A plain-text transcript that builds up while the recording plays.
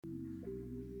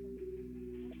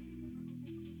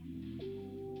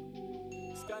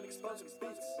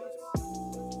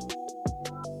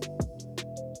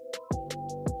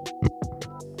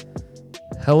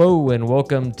Hello and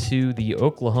welcome to the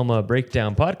Oklahoma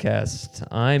Breakdown Podcast.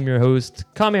 I'm your host,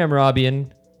 Kami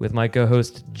Amrabian, with my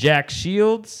co-host, Jack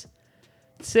Shields.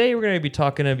 Today we're going to be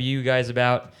talking to you guys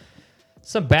about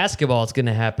some basketball that's going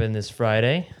to happen this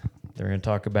Friday. They're going to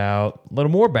talk about a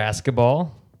little more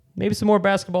basketball, maybe some more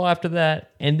basketball after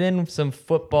that, and then some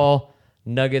football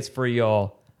nuggets for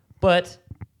y'all. But,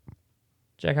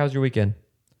 Jack, how's your weekend?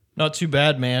 Not too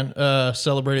bad, man.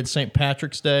 Celebrated St.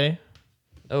 Patrick's Day.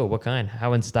 Oh, what kind?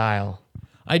 How in style?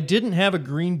 I didn't have a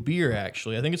green beer,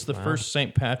 actually. I think it's the first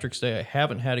St. Patrick's Day I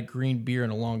haven't had a green beer in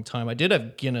a long time. I did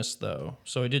have Guinness, though,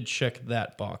 so I did check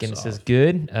that box Guinness off. is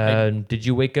good. Did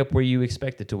you wake up where you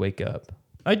expected to wake up?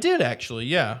 I did, actually,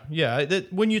 yeah.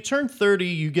 When you turn 30,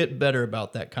 you get better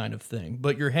about that kind of thing,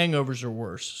 but your hangovers are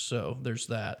worse, so there's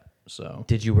that. So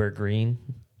Did you wear green?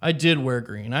 I did wear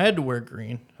green. I had to wear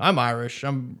green. I'm Irish.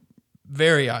 I'm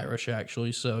very Irish,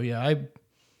 actually, so yeah, I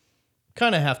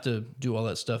kind of have to do all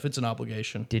that stuff. It's an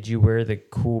obligation. Did you wear the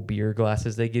cool beer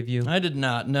glasses they give you? I did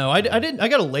not. No, I didn't. I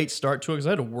got a late start to it because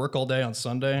I had to work all day on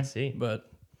Sunday. I see. But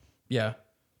yeah,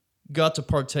 got to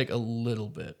partake a little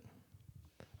bit.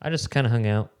 I just kind of hung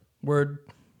out. Word.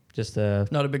 Just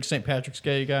Not a big St. Patrick's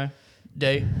Day guy.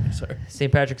 Sorry.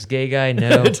 St. Patrick's gay guy,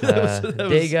 no.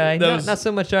 Day guy, was- not so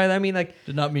much either. I mean, like,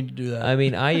 Did not mean to do that. I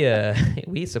mean,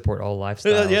 we support all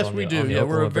lifestyles. Yes, on we the- do. on the Yeah,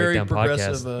 we're a Oklahoma very Breakdown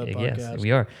progressive Yes, podcast.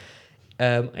 we are.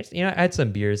 I had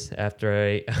some beers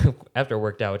after I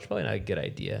worked out, which is probably not a good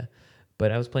idea.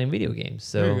 But I was playing video games,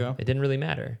 There you so go. it didn't really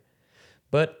matter.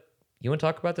 But you want to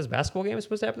talk about this basketball game that's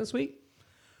supposed to happen this week?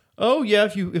 Oh yeah,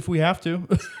 if we have to.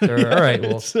 Sure. All right.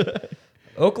 Well,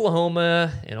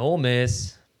 Oklahoma and Ole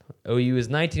Miss. OU is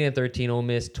 19-13. Ole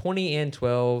Miss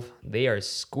 20-12. They are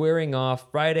squaring off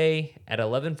Friday at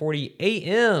 11:40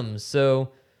 a.m.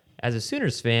 So, as a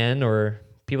Sooners fan or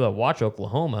people that watch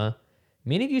Oklahoma,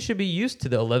 many of you should be used to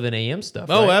the 11 a.m. stuff.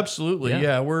 Oh, right? absolutely. Yeah.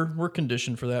 Yeah, we're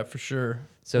conditioned for that for sure.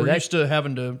 So we're that- used to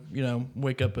having to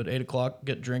wake up at 8:00,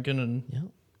 get drinking and Yeah.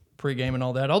 pregame and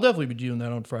all that. I'll definitely be doing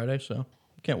that on Friday. So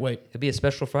can't wait. It'll be a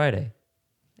special Friday.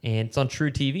 And it's on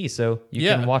True TV, so you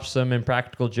Yeah. can watch some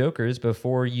Impractical Jokers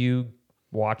before you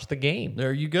watch the game.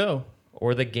 There you go.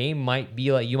 Or the game might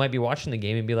be like, you might be watching the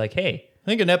game and be like, hey, I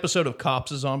think an episode of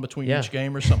Cops is on between Yeah. each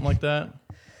game or something like that.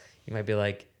 you might be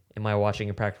like, am I watching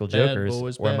Impractical Bad Jokers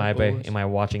boys, or bad boys. am I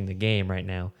watching the game right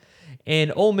now?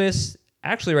 And Ole Miss,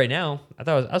 actually right now,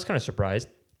 I was kind of surprised.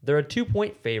 They're a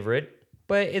 2-point favorite,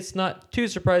 but it's not too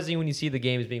surprising when you see the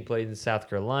games being played in South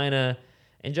Carolina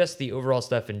and just the overall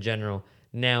stuff in general.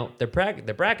 Now, the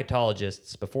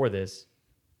bracketologists before this,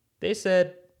 they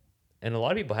said, and a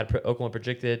lot of people had Oklahoma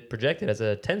projected as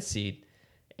a 10th seed,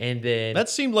 and then That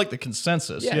seemed like the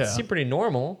consensus. it Yeah. seemed pretty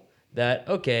normal that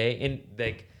and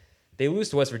like they lose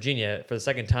to West Virginia for the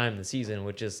second time in the season,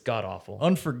 which is god awful.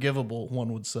 Unforgivable,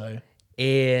 one would say.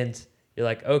 And you're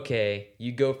like, okay,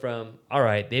 you go from all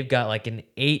right, they've got like an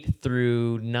 8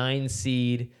 through 9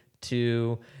 seed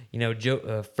to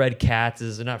Fred Katz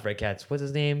is not Fred Katz. What's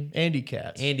his name? Andy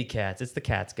Katz. Andy Katz. It's the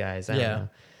Katz guys. I don't Yeah.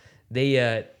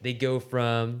 know. They go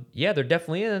from they're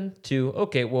definitely in to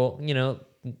okay, well,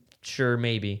 sure,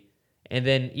 maybe. And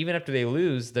then even after they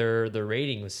lose, their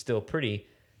rating was still pretty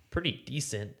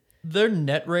decent. Their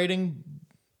net rating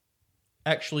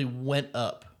actually went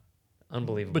up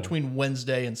Unbelievable. between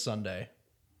Wednesday and Sunday.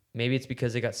 Maybe it's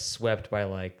because they got swept by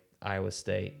like Iowa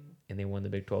State and they won the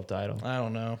Big 12 title. I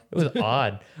don't know. It was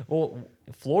odd. Well,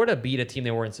 Florida beat a team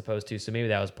they weren't supposed to, so maybe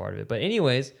that was part of it. But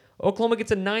anyways, Oklahoma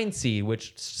gets a 9 seed,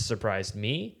 which surprised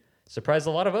me, surprised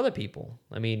a lot of other people.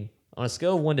 I mean, on a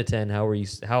scale of 1 to 10,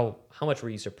 how much were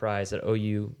you surprised that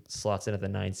OU slots in at the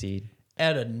 9 seed?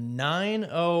 At a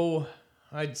 9-0,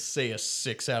 I'd say a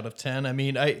 6 out of 10. I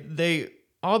mean, they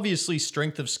obviously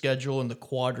strength of schedule and the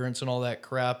quadrants and all that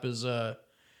crap is an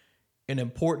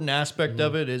important aspect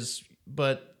of it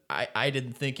but I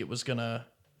didn't think it was going to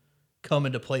come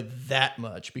into play that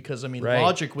much because, I mean, Right.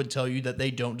 logic would tell you that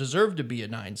they don't deserve to be a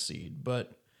 9 seed.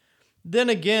 But then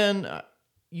again,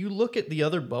 you look at the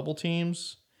other bubble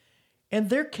teams, and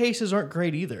their cases aren't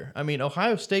great either. I mean,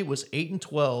 Ohio State was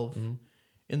 8-12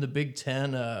 in the Big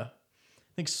Ten. I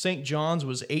think St. John's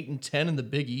was 8-10 in the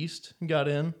Big East and got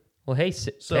in. Well, hey,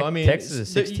 So, I mean, Texas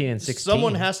is 16-16.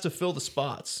 Someone has to fill the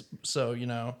spots. So,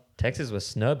 Texas was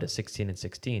snubbed at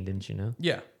 16-16, didn't you know?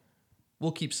 yeah.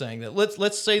 We'll keep saying that.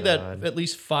 Let's say that God. at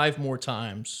least 5 more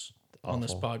times on this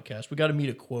Awful. podcast. We got to meet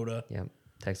a quota. Yeah,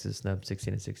 Texas snubbed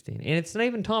 16-16, and it's not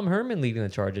even Tom Herman leading the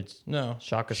charge. It's No.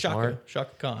 Shaka Smart,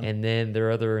 Shaka Khan. and then their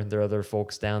other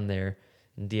folks down there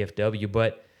in DFW.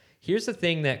 But here's the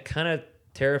thing that kind of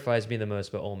terrifies me the most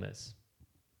about Ole Miss,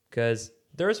 because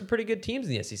there are some pretty good teams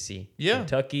in the SEC. Yeah.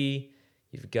 Kentucky,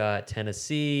 you've got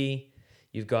Tennessee,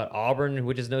 you've got Auburn,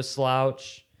 which is no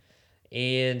slouch,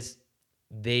 and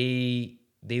they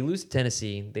lose to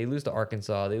Tennessee, they lose to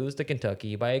Arkansas, they lose to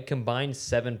Kentucky by a combined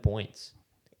 7 points,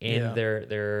 and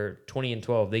they're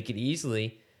 20-12. They could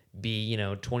easily be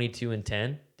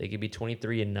 22-10. They could be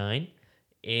 23-9,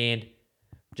 and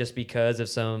just because of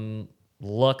some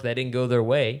luck that didn't go their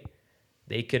way,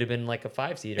 they could have been like a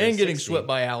 5 seed or and a getting 6 swept seed.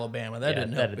 by Alabama. That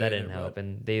didn't help. That didn't help.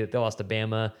 And they lost to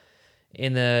Bama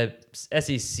in the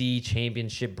SEC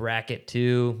championship bracket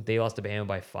too. They lost to Bama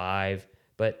by 5.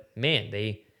 But man,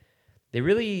 they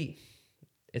really,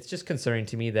 it's just concerning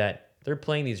to me that they're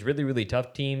playing these really, really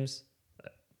tough teams,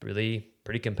 really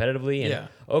pretty competitively. And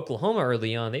Oklahoma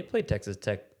early on, they played Texas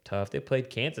Tech tough. They played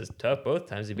Kansas tough both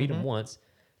times. They beat them once.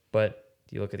 But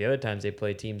you look at the other times, they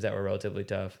played teams that were relatively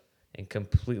tough and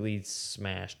completely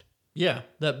smashed. Yeah,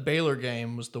 that Baylor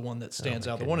game was the one that stands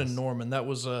out. The one in Norman, that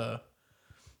was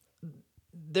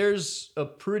there's a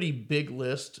pretty big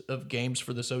list of games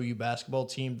for this OU basketball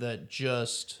team that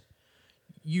just,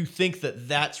 you think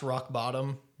that's rock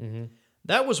bottom. Mm-hmm.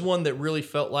 That was one that really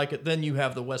felt like it. Then you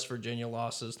have the West Virginia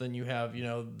losses. Then you have,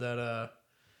 that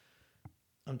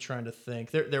I'm trying to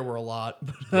think. There were a lot,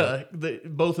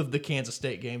 but both of the Kansas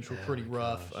State games were pretty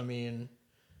rough. Gosh. I mean,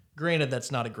 granted,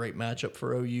 that's not a great matchup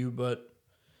for OU, but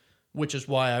which is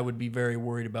why I would be very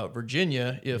worried about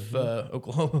Virginia if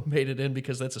Oklahoma made it in,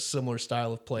 because that's a similar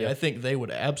style of play. Yep. I think they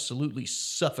would absolutely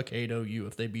suffocate OU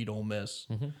if they beat Ole Miss.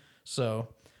 Mm-hmm. So,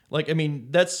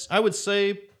 I would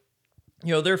say,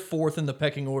 they're fourth in the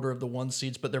pecking order of the 1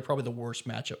 seeds, but they're probably the worst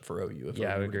matchup for OU. If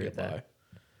I would agree with that.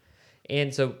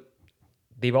 And so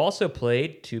they've also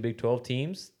played 2 Big 12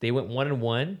 teams. They went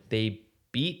 1-1. They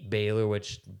beat Baylor,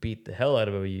 which beat the hell out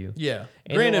of OU. Yeah.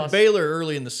 And granted, Baylor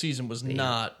early in the season was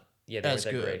not as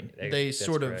good. They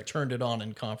sort of turned it on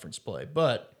in conference play,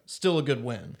 but still a good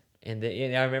win. And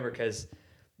I remember because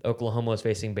Oklahoma was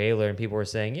facing Baylor, and people were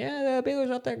saying, Baylor's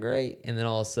not that great. And then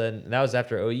all of a sudden, that was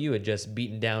after OU had just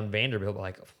beaten down Vanderbilt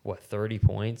by 30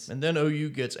 points. And then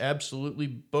OU gets absolutely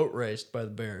boat raced by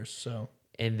the Bears. So.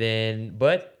 And then,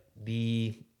 but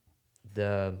the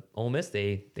Ole Miss,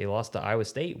 they lost to Iowa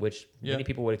State, which many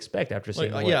people would expect after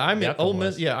seeing Ole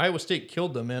Miss, Iowa State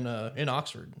killed them in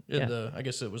Oxford I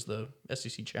guess it was the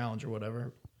SEC Challenge or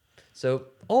whatever. So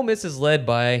Ole Miss is led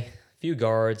by a few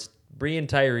guards, Breein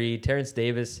Tyree, Terrence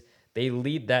Davis. They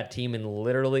lead that team in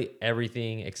literally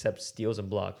everything except steals and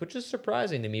blocks, which is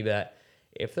surprising to me that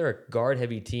if they're a guard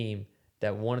heavy team,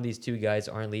 that one of these two guys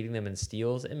aren't leading them in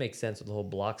steals. It makes sense with the whole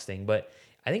blocks thing, but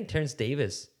I think Terrence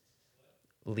Davis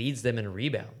leads them in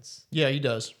rebounds. Yeah, he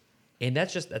does. And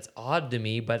that's odd to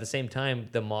me, but at the same time,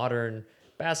 the modern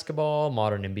basketball,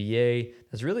 modern NBA,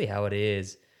 that's really how it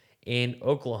is. In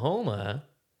Oklahoma,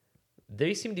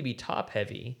 they seem to be top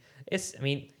heavy.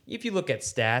 If you look at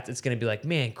stats, it's going to be like,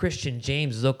 man, Christian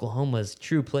James is Oklahoma's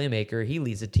true playmaker. He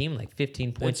leads the team like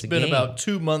 15 points a game. It's been about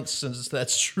 2 months since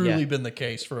that's truly been the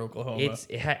case for Oklahoma.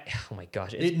 Oh my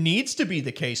gosh. It needs to be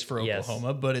the case for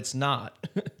Oklahoma, but it's not.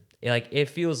 It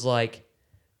feels like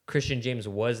Christian James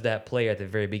was that player at the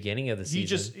very beginning of the season. He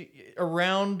just,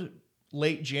 around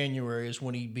late January is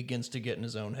when he begins to get in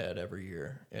his own head every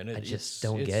year. And I just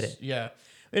don't get it. Yeah.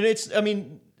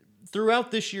 And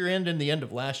throughout this year and in the end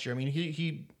of last year,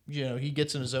 he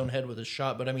gets in his own head with his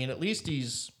shot, but at least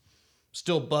he's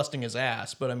still busting his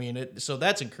ass. But so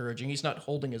that's encouraging. He's not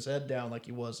holding his head down like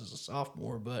he was as a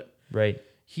sophomore, but right.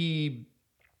 The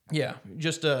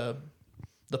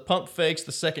pump fakes,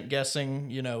 the second guessing,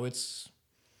 it's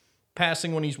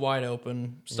passing when he's wide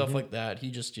open, stuff like that.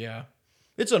 He just,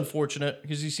 it's unfortunate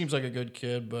because he seems like a good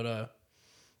kid, but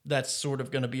that's sort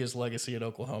of going to be his legacy at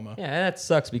Oklahoma. Yeah, that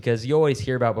sucks because you always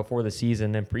hear about before the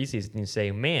season and preseason, you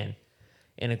say, man,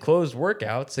 in a closed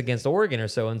workouts against Oregon or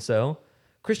so-and-so,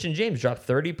 Christian James dropped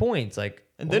 30 points. And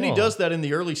then he does that in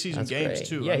the early season games great.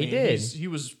 too. Yeah, he did. He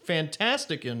was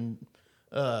fantastic in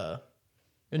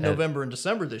November and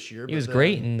December this year. He was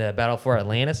great in the Battle for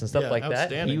Atlantis and stuff like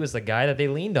that. He was the guy that they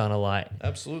leaned on a lot.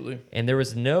 Absolutely. And there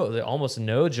was almost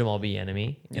no Jamal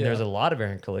Bieniemy, and there was a lot of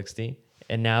Aaron Calixte,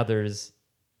 and now there's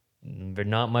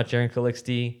not much Aaron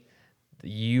Calixte.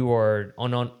 You are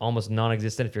almost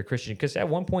non-existent if you're Christian, because at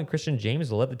one point Christian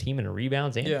James led the team in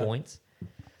rebounds and points,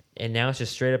 and now it's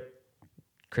just straight up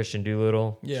Christian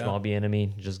Doolittle, Jamal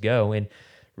Bieniemy, just go. And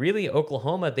really,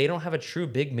 Oklahoma, they don't have a true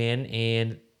big man,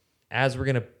 and as we're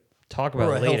gonna talk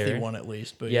about later, healthy one at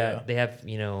least. But they have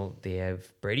they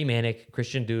have Brady Manick,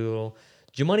 Christian Doolittle,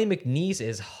 Jimoni McNeese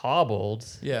is hobbled.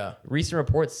 Yeah, recent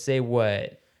reports say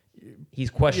what he's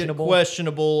questionable.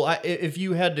 Questionable. If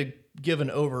you had to give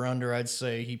an over-under, I'd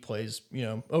say he plays,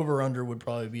 over-under would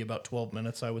probably be about 12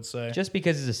 minutes, I would say. Just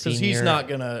because he's a senior. Because he's not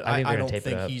going to, I don't think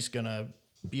think he's going to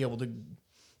be able to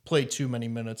play too many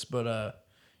minutes, but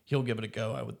he'll give it a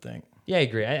go, I would think. Yeah, I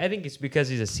agree. I think it's because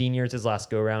he's a senior. It's his last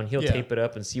go-around. He'll tape it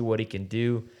up and see what he can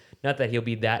do. Not that he'll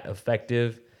be that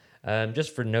effective.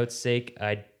 Just for note's sake,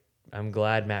 I'm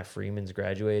glad Matt Freeman's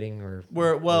graduating.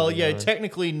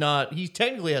 Technically not. He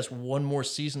technically has one more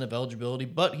season of eligibility,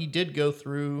 but he did go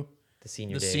through the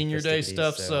senior day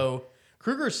stuff. So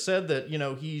Kruger said that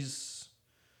he's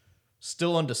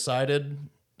still undecided,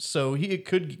 so it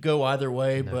could go either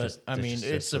way.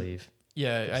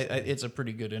 It's a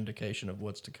pretty good indication of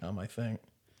what's to come, I think.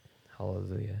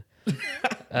 Hallelujah.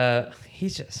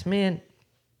 He's just, man.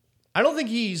 I don't think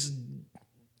he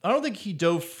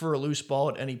dove for a loose ball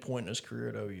at any point in his career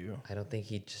at OU. I don't think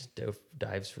he just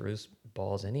dives for loose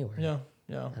balls anywhere. Yeah.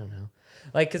 I don't know.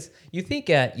 Because you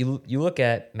look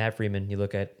at Matt Freeman, you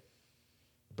look at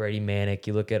Brady Manick,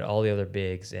 you look at all the other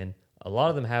bigs, and a lot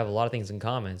of them have a lot of things in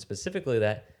common, specifically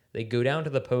that they go down to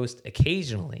the post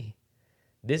occasionally.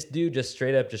 This dude just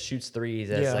straight up just shoots threes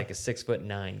as like a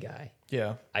 6'9" guy.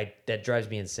 Yeah. That drives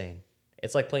me insane.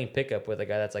 It's like playing pickup with a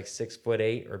guy that's like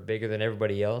 6'8" or bigger than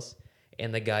everybody else,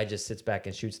 and the guy just sits back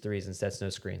and shoots threes and sets no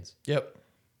screens. Yep.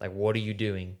 Like, what are you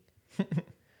doing?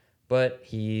 But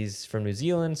he's from New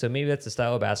Zealand, so maybe that's the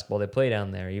style of basketball they play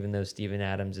down there, even though Steven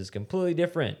Adams is completely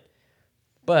different.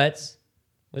 But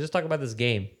let's just talk about this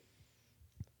game.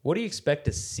 What do you expect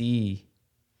to see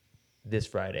this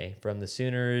Friday from the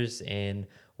Sooners, and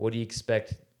what do you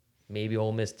expect maybe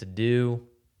Ole Miss to do?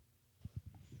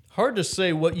 Hard to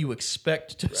say what you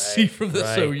expect to see from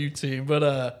this OU team,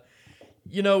 but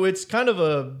it's kind of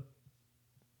a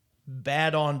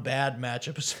bad on bad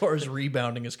matchup as far as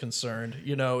rebounding is concerned.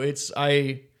 OU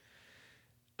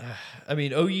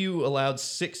allowed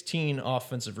 16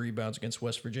 offensive rebounds against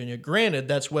West Virginia. Granted,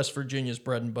 that's West Virginia's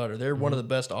bread and butter. They're one of the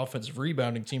best offensive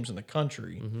rebounding teams in the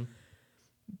country. Mm-hmm.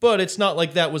 But it's not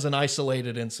like that was an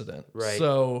isolated incident. Right.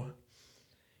 So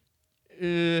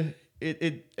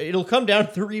it'll come down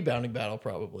to the rebounding battle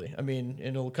probably.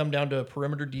 It'll come down to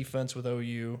perimeter defense with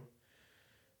OU.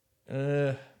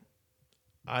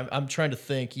 I'm trying to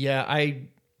think. Yeah, I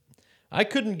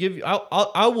couldn't give you.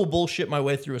 I will bullshit my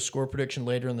way through a score prediction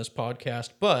later in this podcast,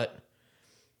 but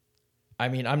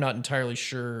I'm not entirely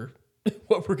sure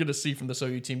what we're going to see from this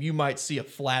OU team. You might see a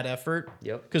flat effort.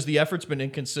 Yep. Because the effort's been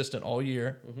inconsistent all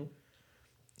year. Mm-hmm.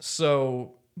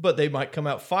 So, but they might come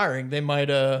out firing. They might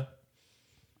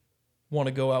want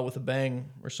to go out with a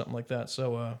bang or something like that.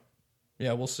 So,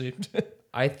 we'll see.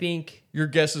 I think your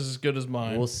guess is as good as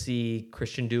mine. We'll see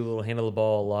Christian Doolittle handle the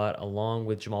ball a lot, along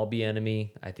with Jamal Bieniemy.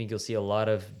 I think you'll see a lot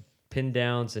of pin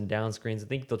downs and down screens. I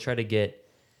think they'll try to get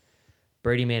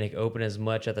Brady Manick open as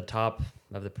much at the top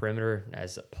of the perimeter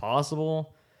as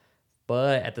possible.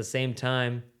 But at the same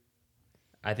time,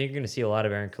 I think you're going to see a lot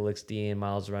of Aaron Calixte and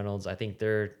Miles Reynolds. I think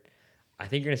you're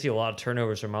going to see a lot of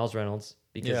turnovers from Miles Reynolds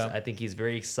because I think he's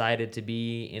very excited to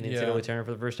be in the NCAA tournament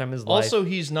for the first time in his life. Also,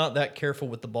 he's not that careful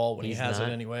with the ball when he has it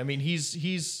anyway.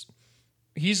 He's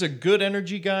a good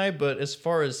energy guy, but as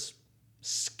far as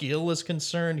skill is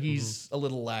concerned, he's a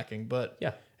little lacking. But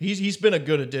he's been a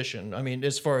good addition.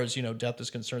 As far as depth is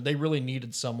concerned, they really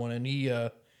needed someone, and he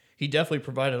definitely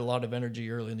provided a lot of energy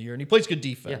early in the year, and he plays good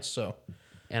defense. So,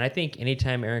 and I think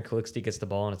anytime Aaron Calixte gets the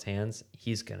ball in his hands,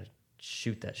 he's gonna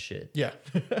shoot that shit. Yeah,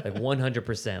 like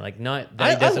 100%. Like not that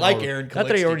I he doesn't. like Aaron Calixte. Not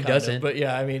that he already doesn't. But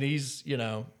he's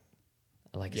I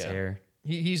like his hair.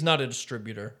 He's not a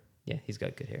distributor. Yeah, he's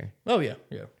got good hair. Oh yeah,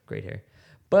 great hair.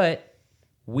 But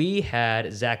we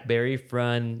had Zach Berry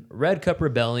from Red Cup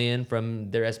Rebellion from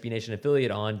their SB Nation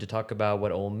affiliate on to talk about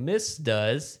what Ole Miss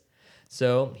does.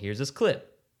 So here's this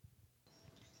clip.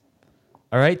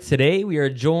 All right, today we are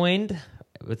joined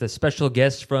with a special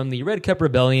guest from the Red Cup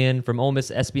Rebellion from Ole Miss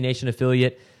SB Nation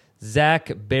affiliate,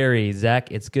 Zach Berry.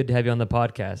 Zach, it's good to have you on the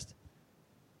podcast.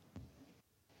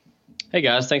 Hey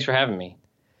guys, thanks for having me.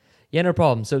 Yeah, no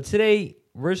problem. So today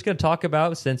we're just going to talk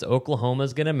about, since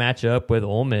Oklahoma's going to match up with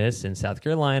Ole Miss in South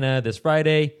Carolina this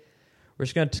Friday, we're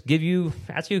just going to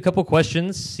ask you a couple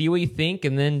questions, see what you think,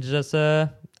 and then just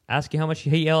ask you how much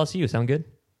you hate LSU. Sound good?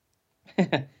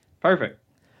 Perfect.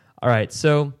 All right,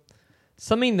 so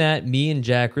something that me and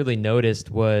Jack really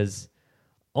noticed was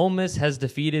Ole Miss has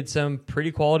defeated some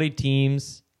pretty quality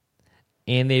teams,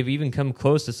 and they've even come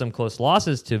close to some close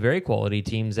losses to very quality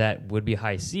teams that would be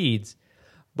high seeds,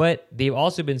 but they've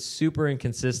also been super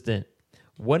inconsistent.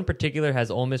 What in particular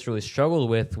has Ole Miss really struggled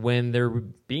with when they're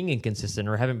being inconsistent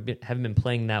or haven't been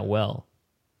playing that well?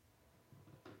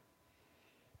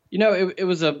 It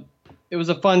was a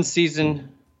fun season.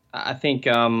 I think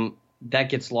that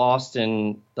gets lost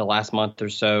in the last month or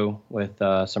so with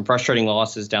some frustrating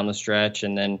losses down the stretch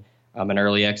and then an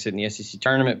early exit in the SEC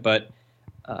tournament. But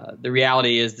the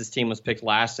reality is this team was picked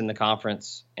last in the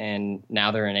conference, and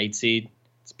now they're an 8 seed.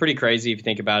 It's pretty crazy if you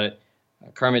think about it.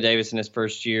 Kermit Davis in his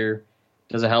first year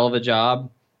does a hell of a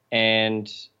job,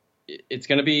 and it's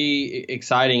going to be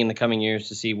exciting in the coming years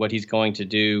to see what he's going to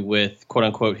do with quote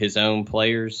unquote his own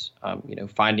players,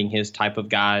 finding his type of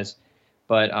guys.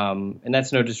 But and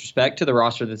that's no disrespect to the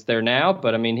roster that's there now,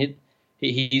 but I mean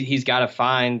he's got to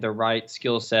find the right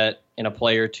skill set in a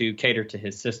player to cater to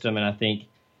his system, and I think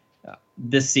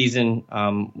this season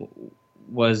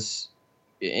was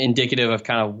indicative of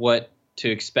kind of what to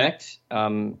expect.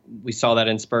 We saw that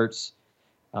in spurts.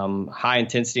 High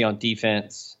intensity on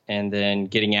defense, and then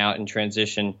getting out in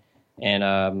transition,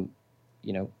 and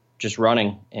just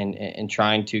running and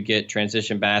trying to get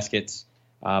transition baskets,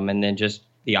 and then just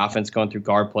the offense going through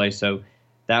guard play. So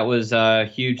that was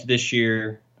huge this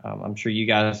year. I'm sure you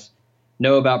guys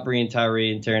know about Breein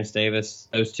Tyree and Terrence Davis.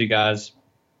 Those two guys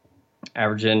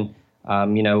averaging, a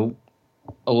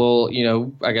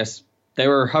little, I guess they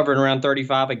were hovering around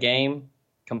 35 a game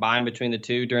combined between the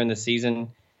two during the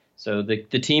season. So the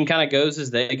team kind of goes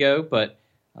as they go, but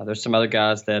there's some other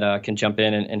guys that can jump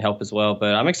in and help as well.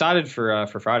 But I'm excited for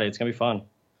Friday. It's going to be fun.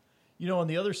 On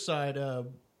the other side,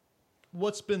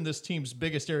 what's been this team's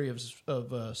biggest area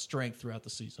of strength throughout the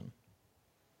season?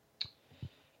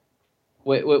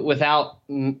 Without,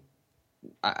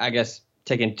 I guess,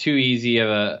 taking too easy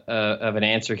of an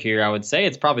answer here, I would say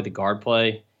it's probably the guard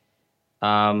play.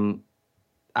 I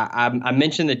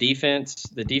mentioned the defense.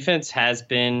 The defense has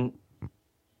been,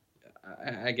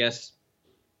 I guess,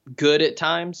 good at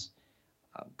times.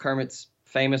 Kermit's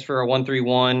famous for a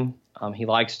 1-3-1. He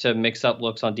likes to mix up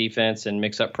looks on defense and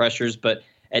mix up pressures, but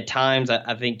at times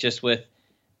I think just with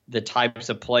the types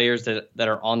of players that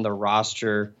are on the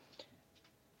roster,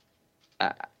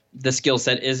 the skill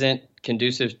set isn't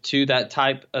conducive to that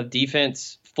type of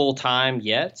defense full time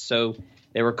yet. So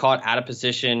they were caught out of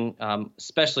position,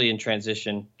 especially in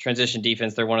transition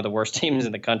defense. They're one of the worst teams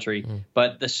in the country.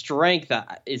 But the strength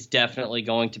is definitely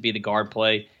going to be the guard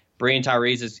play. Breein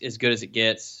Tyree is as good as it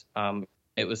gets.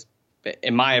 It was,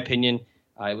 in my opinion,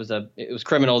 it was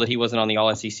criminal that he wasn't on the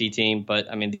All SEC team. But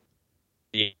I mean,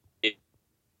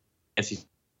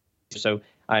 so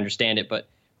I understand it. But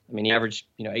I mean, he averaged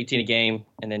 18 a game,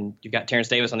 and then you've got Terrence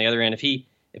Davis on the other end. If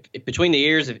between the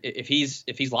ears, if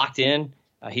he's locked in.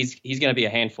 He's going to be a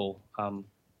handful.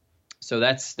 So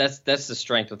that's the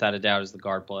strength, without a doubt, is the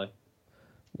guard play.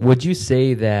 Would you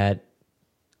say that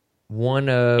one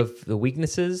of the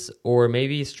weaknesses or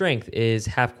maybe strength is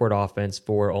half-court offense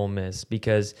for Ole Miss?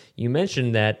 Because you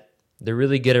mentioned that they're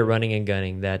really good at running and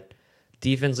gunning, that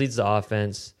defense leads the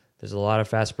offense. There's a lot of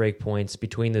fast break points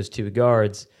between those two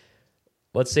guards.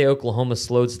 Let's say Oklahoma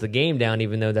slows the game down,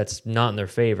 even though that's not in their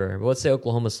favor. But let's say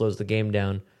Oklahoma slows the game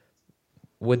down.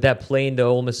 Would that play into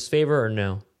Ole Miss's favor or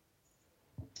no?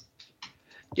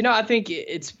 I think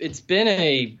there's been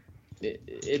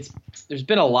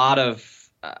a lot of,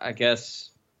 I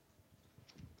guess,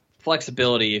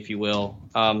 flexibility, if you will.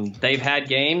 They've had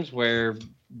games where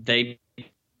they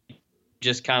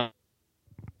just kind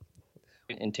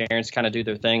of, and Terrence kind of do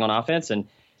their thing on offense, and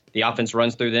the offense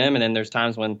runs through them. And then there's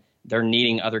times when they're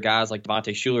needing other guys like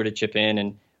Devontae Shuler to chip in,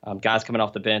 and guys coming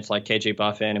off the bench like KJ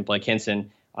Buffin and Blake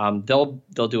Henson. They'll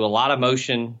do a lot of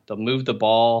motion. They'll move the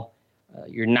ball.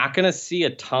 You're not going to see a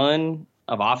ton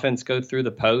of offense go through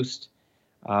the post.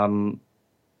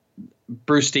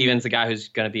 Bruce Stevens, the guy who's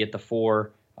going to be at the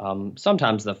 4,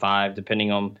 sometimes the 5,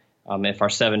 depending on if our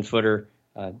 7-footer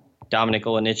Dominic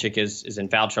Olenichik is in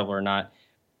foul trouble or not.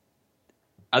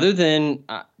 Other than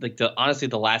honestly,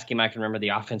 the last game I can remember the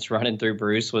offense running through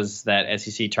Bruce was that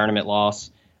SEC tournament loss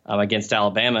against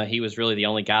Alabama. He was really the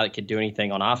only guy that could do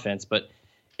anything on offense, but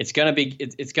it's going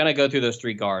to go through those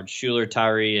 3 guards, Shuler,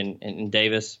 Tyree, and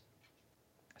Davis.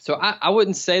 So I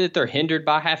wouldn't say that they're hindered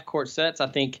by half-court sets. I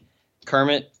think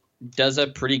Kermit does a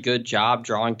pretty good job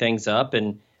drawing things up,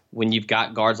 and when you've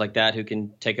got guards like that who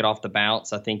can take it off the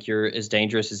bounce, I think you're as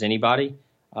dangerous as anybody.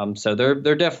 So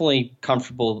they're definitely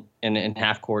comfortable in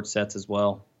half-court sets as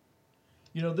well.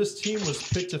 This team was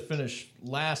picked to finish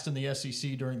last in the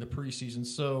SEC during the preseason,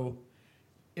 so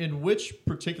in which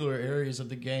particular areas of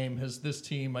the game has this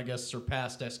team, I guess,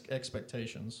 surpassed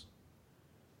expectations?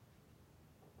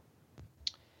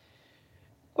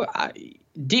 Well,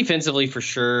 defensively, for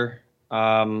sure.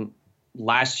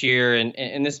 Last year,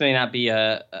 and this may not be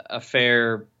a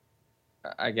fair,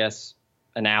 I guess,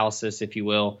 analysis, if you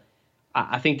will.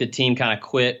 I think the team kind of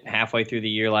quit halfway through the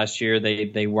year last year.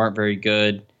 They weren't very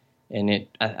good, and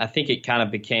I think it kind of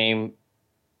became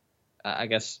I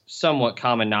guess, somewhat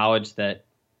common knowledge that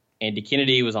Andy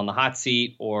Kennedy was on the hot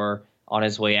seat or on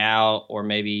his way out or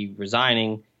maybe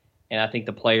resigning. And I think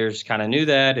the players kind of knew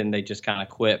that and they just kind of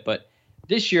quit. But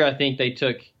this year, I think they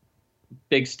took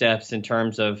big steps in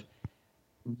terms of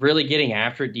really getting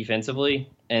after it defensively.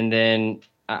 And then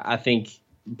I think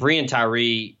Breein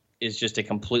Tyree is just a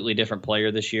completely different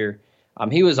player this year.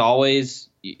 He was always,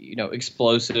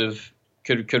 explosive,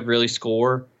 could really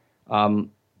score,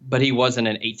 but he wasn't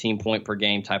an 18-point per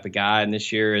game type of guy. And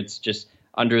this year, it's just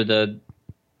under the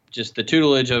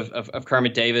tutelage of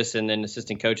Kermit Davis and then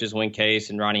assistant coaches Win Case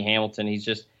and Ronnie Hamilton.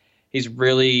 He's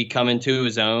really come into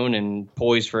his own and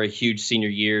poised for a huge senior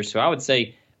year. So I would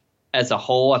say, as a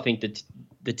whole, I think that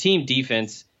the team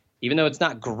defense, even though it's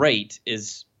not great,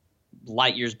 is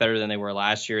light years better than they were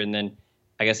last year. And then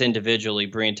I guess individually,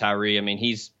 Breein Tyree, I mean,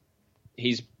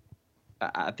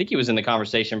 I think he was in the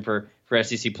conversation for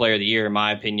SEC Player of the Year, in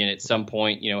my opinion, at some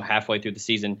point, halfway through the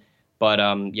season. But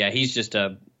he's just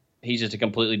a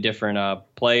completely different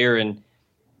player, and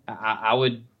I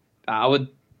would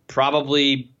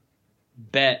probably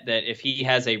bet that if he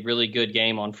has a really good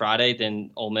game on Friday,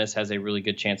 then Ole Miss has a really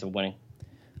good chance of winning.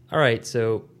 All right,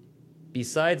 so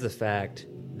besides the fact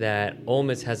that Ole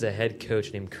Miss has a head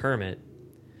coach named Kermit,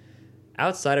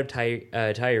 outside of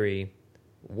Tyree,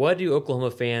 what do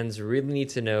Oklahoma fans really need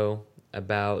to know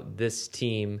about this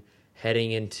team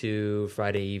heading into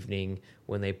Friday evening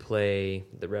when they play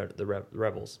the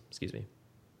Rebels? Excuse me.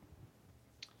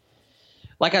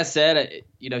 Like I said,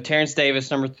 Terrence Davis,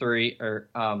 number 3, or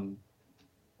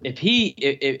if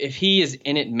he is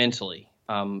in it mentally,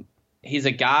 he's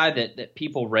a guy that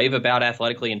people rave about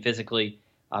athletically and physically.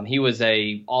 He was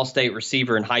a all-state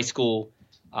receiver in high school.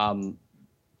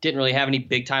 Didn't really have any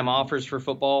big-time offers for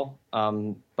football,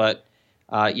 but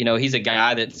he's a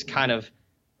guy that's kind of,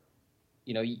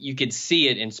 you could see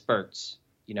it in spurts.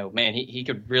 Man, he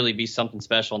could really be something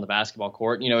special in the basketball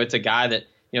court. It's a guy that,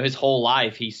 his whole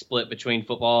life he split between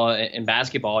football and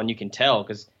basketball, and you can tell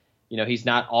because, he's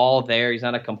not all there. He's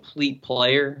not a complete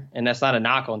player, and that's not a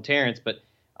knock on Terrence. But,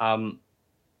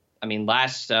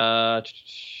 last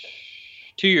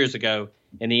 2 years ago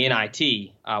in the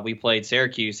NIT, we played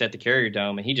Syracuse at the Carrier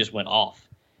Dome, and he just went off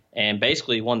and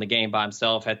basically won the game by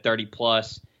himself, had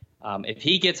 30-plus. If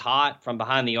he gets hot from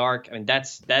behind the arc,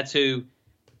 that's who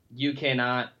you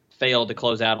cannot fail to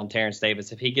close out on Terrence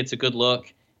Davis. If he gets a good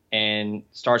look and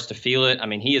starts to feel it,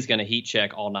 he is going to heat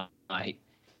check all night.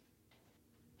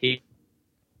 He's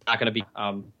not going to be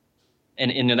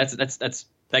and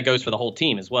that goes for the whole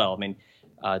team as well.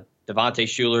 Devontae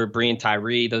Shuler, Breein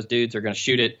Tyree, those dudes are going to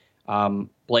shoot it.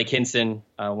 Blake Hinson,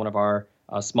 one of our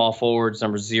small forwards,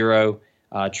 number 0,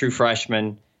 true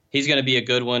freshman, he's going to be a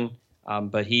good one.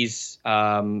 But he's,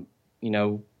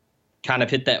 kind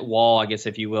of hit that wall, I guess,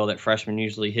 if you will, that freshmen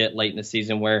usually hit late in the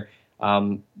season where,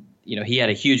 he had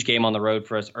a huge game on the road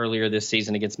for us earlier this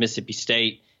season against Mississippi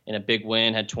State in a big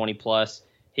win, had 20-plus.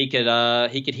 He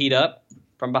could heat up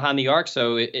from behind the arc.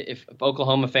 So if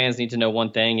Oklahoma fans need to know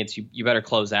one thing, it's you better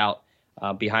close out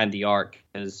behind the arc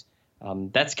because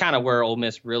that's kind of where Ole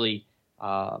Miss really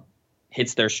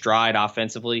hits their stride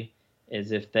offensively.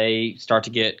 Is if they start to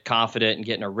get confident and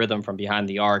get in a rhythm from behind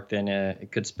the arc, then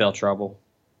it could spell trouble.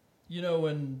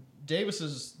 When this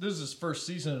is his first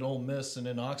season at Ole Miss and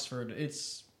in Oxford,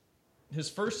 it's his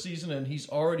first season and he's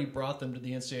already brought them to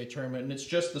the NCAA tournament, and it's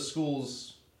just the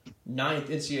school's 9th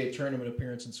NCAA tournament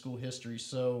appearance in school history.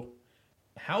 So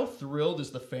how thrilled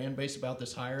is the fan base about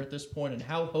this hire at this point, and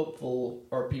how hopeful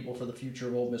are people for the future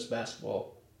of Ole Miss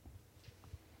basketball?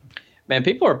 Man,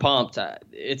 people are pumped.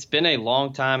 It's been a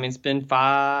long time. It's been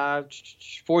 4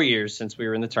 years since we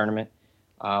were in the tournament.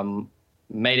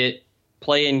 Made it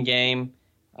play-in game.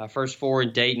 First 4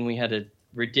 in Dayton. We had a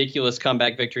ridiculous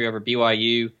comeback victory over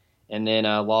BYU, and then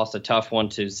lost a tough one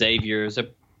to Xavier. It was a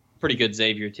pretty good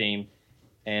Xavier team.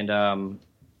 And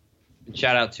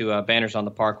shout out to Banners on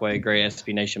the Parkway, great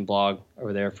SB Nation blog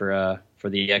over there for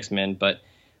the X-Men. But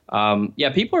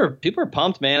people are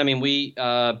pumped, man. We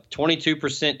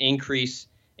 22% increase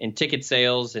in ticket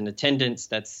sales and attendance.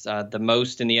 That's the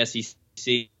most in the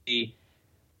SEC.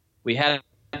 We had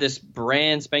this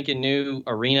brand spanking new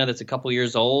arena that's a couple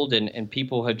years old, and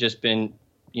people have just been,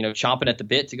 chomping at the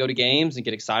bit to go to games and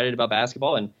get excited about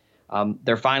basketball. And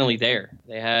they're finally there.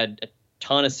 They had a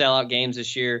ton of sellout games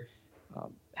this year.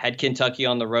 Had Kentucky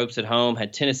on the ropes at home,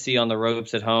 had Tennessee on the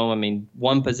ropes at home.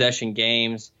 One possession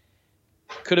games.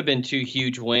 Could have been 2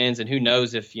 huge wins, and who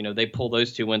knows if they pull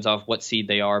those 2 wins off, what seed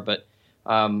they are. But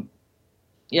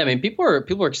people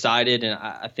are excited, and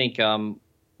I think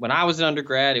when I was an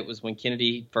undergrad, it was when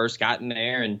Kennedy first got in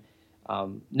there, and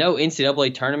no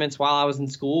NCAA tournaments while I was in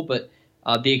school. But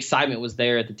the excitement was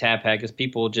there at the Tap because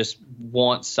people just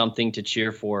want something to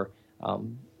cheer for.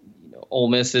 Ole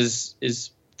Miss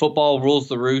is football rules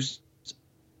the roost.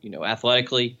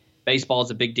 Athletically, baseball is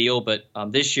a big deal, but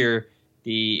this year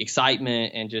the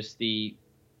excitement and just the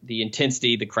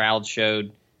intensity the crowd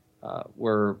showed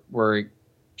were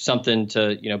something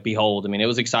to behold. I mean, it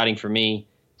was exciting for me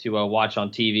to watch on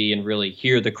TV and really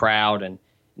hear the crowd and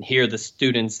hear the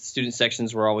students. The student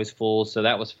sections were always full, so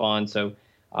that was fun. So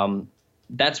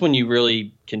that's when you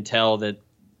really can tell that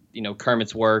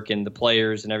Kermit's work and the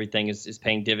players and everything is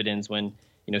paying dividends when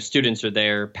students are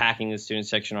there packing the student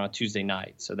section on a Tuesday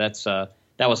night. So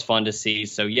that was fun to see.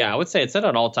 So yeah, I would say it's at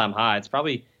an all-time high. It's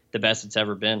probably the best it's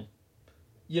ever been.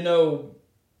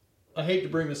 I hate to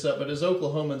bring this up, but as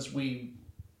Oklahomans, we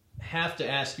have to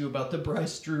ask you about the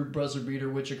Bryce Drew buzzer beater,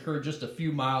 which occurred just a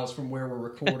few miles from where we're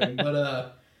recording.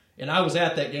 But and I was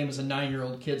at that game as a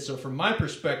 9-year-old kid, so from my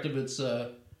perspective, it's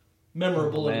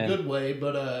memorable in a good way.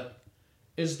 But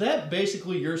is that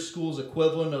basically your school's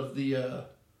equivalent of the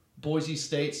Boise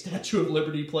State Statue of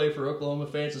Liberty play for Oklahoma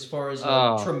fans as far as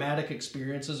traumatic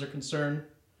experiences are concerned?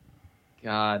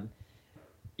 God.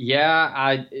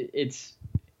 Yeah, it's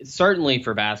certainly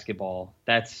for basketball.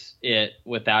 That's it,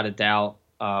 without a doubt.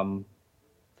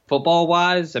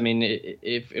 Football-wise, I mean,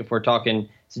 if we're talking,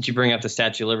 since you bring up the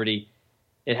Statue of Liberty,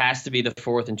 it has to be the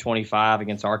 4th and 25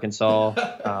 against Arkansas.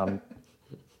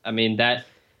 I mean, that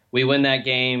we win that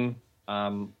game.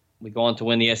 We go on to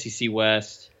win the SEC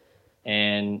West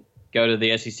and go to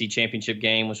the SEC championship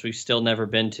game, which we've still never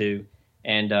been to,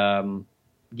 and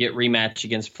get rematch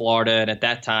against Florida. And at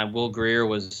that time, Will Grier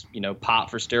was, popped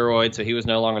for steroids, so he was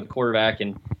no longer the quarterback.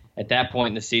 And at that point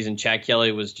in the season, Chad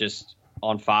Kelly was just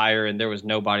on fire, and there was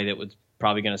nobody that was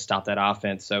probably going to stop that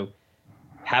offense. So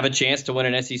have a chance to win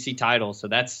an SEC title. So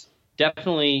that's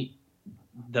definitely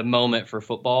the moment for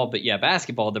football. But yeah,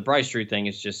 basketball, the Bryce Drew thing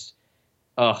is just,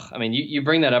 I mean, you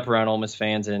bring that up around Ole Miss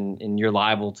fans, and you're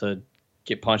liable to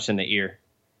get punched in the ear.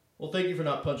 Well, thank you for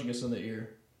not punching us in the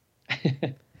ear.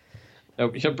 No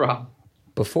problem.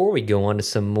 Before we go on to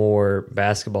some more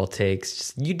basketball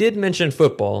takes, you did mention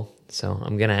football, so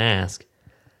I'm going to ask.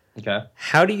 Okay.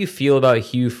 How do you feel about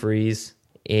Hugh Freeze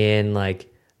in,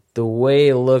 the way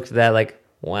it looked that,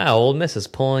 wow, Ole Miss is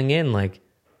pulling in,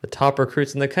 the top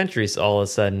recruits in the country all of a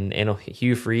sudden, and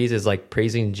Hugh Freeze is,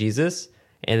 praising Jesus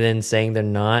and then saying they're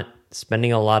not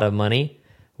spending a lot of money?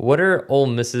 What are Ole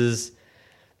Miss's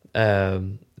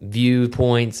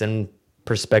viewpoints and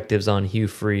perspectives on Hugh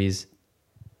Freeze?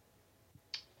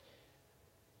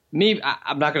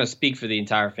 I'm not going to speak for the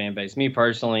entire fan base. Me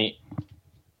personally,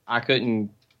 I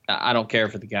don't care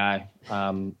for the guy.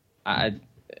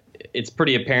 It's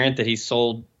pretty apparent that he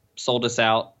sold us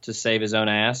out to save his own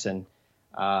ass and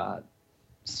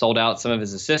sold out some of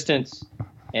his assistants.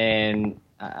 And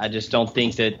I just don't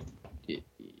think that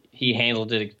he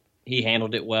handled it. He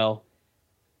handled it well.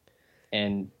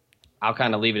 And I'll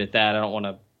kind of leave it at that. I don't want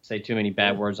to say too many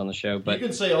bad words on the show, but you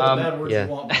can say all the bad words you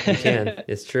want. You can.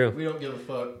 It's true. We don't give a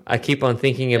fuck. I keep on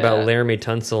thinking about Laramie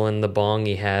Tunsil and the bong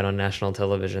he had on national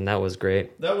television. That was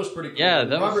great. That was pretty cool. Yeah,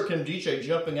 Robert Kimdiche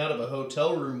jumping out of a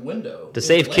hotel room window to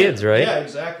save kids, right? Yeah,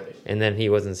 exactly. And then he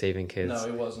wasn't saving kids.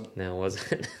 No, he wasn't. No, it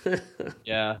wasn't.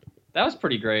 Yeah, that was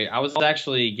pretty great. I was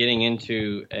actually getting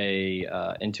into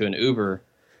an Uber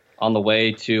on the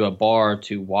way to a bar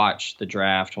to watch the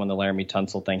draft when the Laramie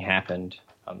Tunsil thing happened.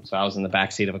 So I was in the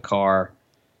backseat of a car,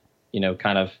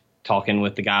 kind of talking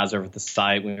with the guys over at the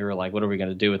site. We were like, what are we going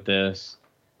to do with this?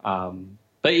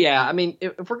 But yeah, I mean,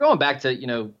 if we're going back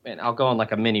to, and I'll go on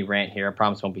a mini rant here. I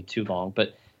promise it won't be too long.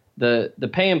 But the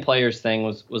paying players thing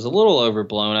was a little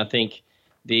overblown. I think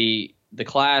the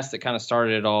class that kind of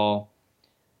started it all,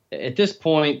 at this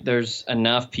point, there's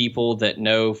enough people that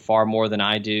know far more than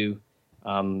I do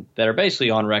that are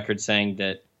basically on record saying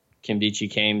that Kimdiche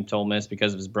came to Ole Miss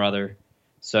because of his brother.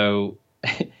 So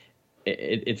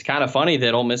it's kind of funny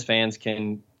that Ole Miss fans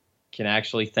can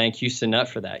actually thank Houston Nutt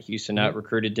for that. Houston Nutt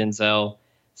recruited Denzel,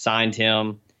 signed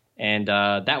him, and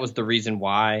that was the reason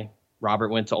why Robert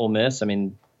went to Ole Miss. I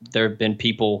mean, there have been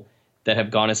people that have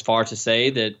gone as far to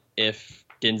say that if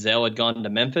Denzel had gone to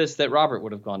Memphis, that Robert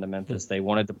would have gone to Memphis. They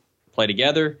wanted to play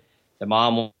together. The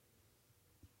mom wanted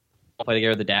to play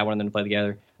together. The dad wanted them to play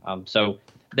together. So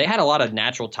they had a lot of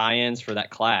natural tie-ins for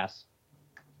that class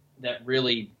that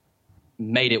really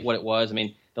made it what it was. I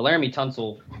mean, the Laramie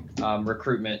Tunsil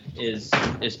recruitment is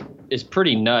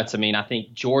pretty nuts. I mean, I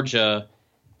think Georgia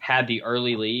had the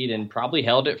early lead and probably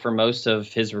held it for most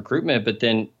of his recruitment, but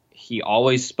then he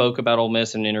always spoke about Ole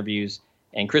Miss in interviews.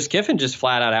 And Chris Kiffin just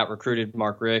flat out recruited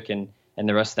Mark Rick and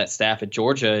the rest of that staff at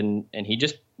Georgia, and he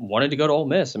just wanted to go to Ole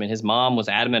Miss. I mean, his mom was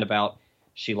adamant about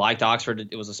She liked Oxford.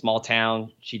 It was a small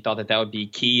town. She thought that would be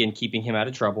key in keeping him out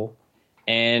of trouble.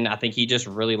 And I think he just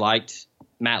really liked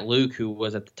Matt Luke, who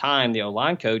was at the time the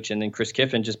O-line coach, and then Chris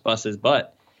Kiffin just busted his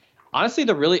butt. Honestly,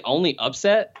 the really only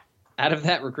upset out of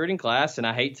that recruiting class, and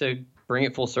I hate to bring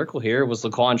it full circle here, was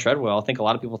Laquan Treadwell. I think a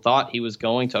lot of people thought he was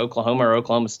going to Oklahoma or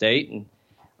Oklahoma State, and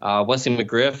Wesley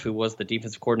McGriff, who was the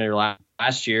defensive coordinator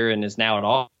last year and is now at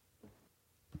all,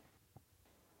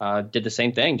 did the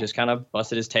same thing, just kind of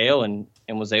busted his tail and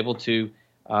was able to,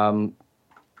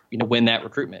 win that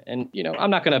recruitment. And,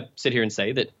 I'm not going to sit here and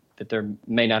say that there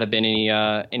may not have been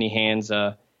any hands,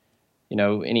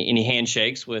 any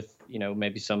handshakes with,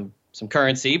 maybe some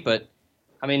currency, but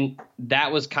I mean,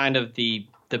 that was kind of the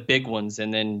big ones.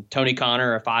 And then Tony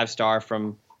Connor, a 5-star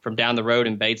from down the road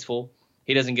in Batesville.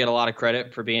 He doesn't get a lot of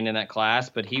credit for being in that class,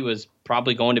 but he was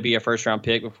probably going to be a first-round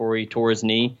pick before he tore his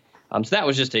knee. So that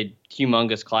was just a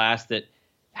humongous class that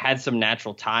had some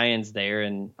natural tie-ins there.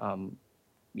 And,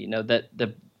 that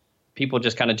the people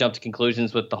just kind of jumped to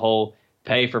conclusions with the whole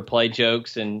pay-for-play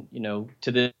jokes. And,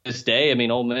 to this day, I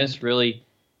mean, Ole Miss really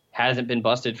hasn't been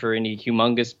busted for any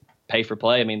humongous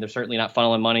pay-for-play. I mean, they're certainly not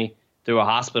funneling money through a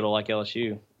hospital like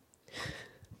LSU.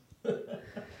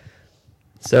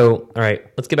 So, all right,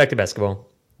 let's get back to basketball.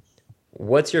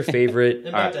 What's your favorite?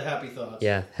 And back to happy thoughts.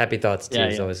 Yeah, happy thoughts too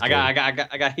is always good. I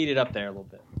got heated up there a little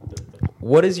bit.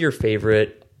 What is your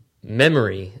favorite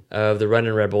memory of the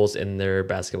Runnin' Rebels and their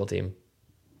basketball team?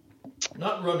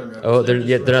 Not Runnin' Rebels. Oh, they're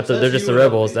not. They're just the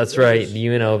Rebels. That's right, Just, the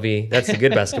UNLV. That's a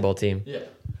good basketball team. Yeah.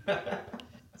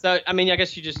 So, I mean, I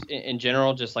guess you just, in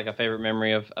general, just like a favorite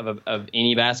memory of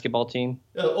any basketball team.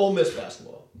 Ole Miss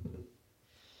basketball.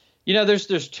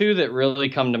 There's two that really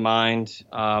come to mind.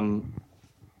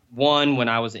 One, when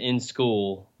I was in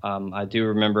school, I do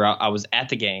remember I was at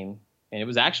the game, and it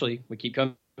was actually, we keep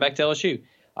coming back to LSU,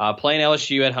 playing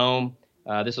LSU at home.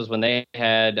 This was when they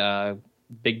had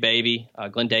Big Baby,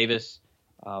 Glenn Davis.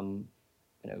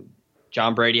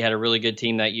 John Brady had a really good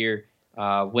team that year.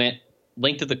 Went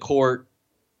linked to the court,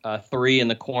 3 in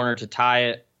the corner to tie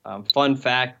it. Fun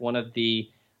fact, one of the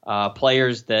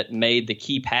players that made the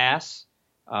key pass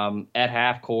at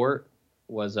half court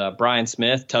was Brian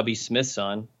Smith, Tubby Smith's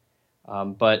son.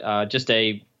 But just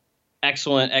a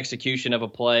excellent execution of a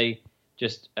play,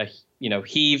 just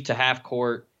heave to half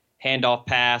court, handoff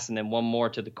pass, and then one more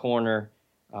to the corner.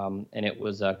 And it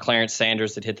was Clarence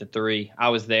Sanders that hit the 3. I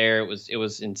was there. It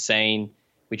was insane.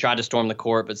 We tried to storm the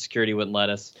court, but security wouldn't let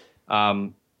us.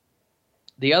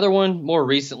 The other one, more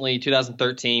recently,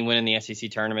 2013, winning the SEC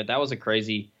tournament. That was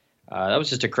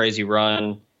just a crazy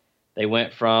run. They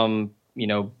went from,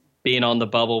 being on the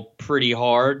bubble pretty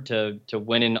hard to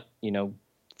winning,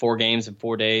 4 games in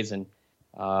 4 days. And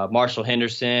Marshall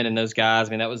Henderson and those guys,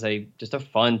 I mean, that was just a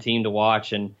fun team to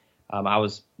watch. And I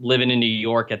was living in New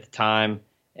York at the time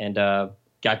and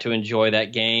got to enjoy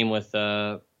that game with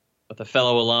a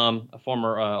fellow alum, a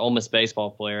former Ole Miss baseball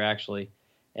player, actually.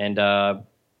 And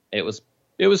it was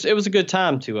a good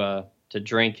time to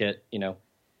drink at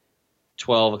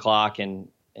 12 o'clock and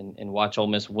watch Ole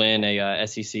Miss win a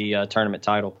SEC tournament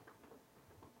title.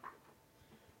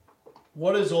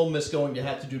 What is Ole Miss going to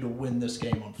have to do to win this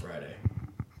game on Friday?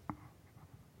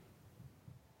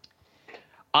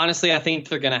 Honestly, I think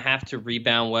they're going to have to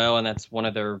rebound well, and that's one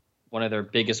of their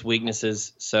biggest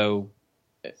weaknesses. So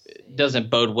it doesn't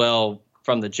bode well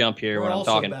from the jump here. We're when I'm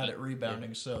also talking bad at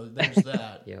rebounding, so there's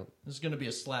that. Yep. This is going to be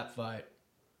a slap fight.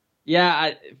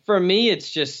 Yeah, for me,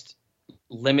 it's just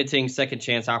limiting second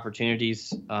chance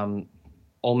opportunities.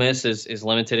 Ole Miss is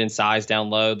limited in size down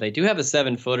low. They do have a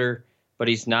 7-footer, but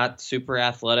he's not super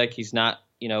athletic. He's not,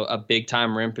 a big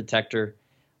time rim protector.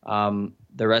 The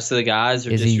rest of the guys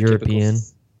are Is just he your European?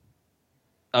 Typical...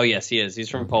 Oh yes, he is. He's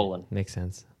from Poland. Makes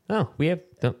sense. Oh,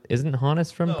 isn't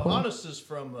Hannes from Poland? Hannes is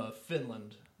from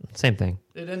Finland. Same thing.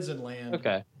 It ends in land.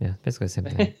 Okay. Yeah, basically the same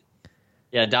thing.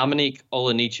 Yeah, Dominik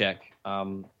Olenicek.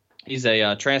 He's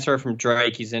a transfer from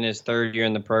Drake. He's in his 3rd year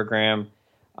in the program.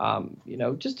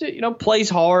 Plays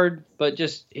hard, but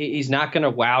just he's not going to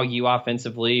wow you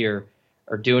offensively or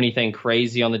do anything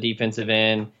crazy on the defensive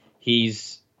end.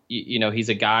 He's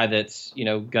a guy that's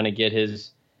going to get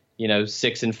his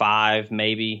 6 and 5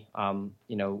 maybe.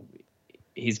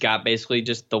 He's got basically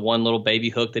just the one little baby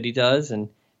hook that he does, and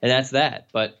that's that.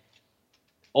 But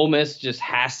Ole Miss just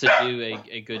has to do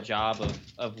a good job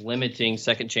of limiting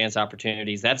second chance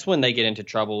opportunities. That's when they get into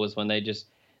trouble, is when they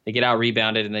get out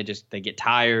rebounded and they get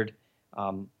tired.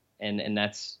 And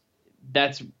that's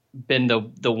been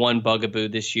the one bugaboo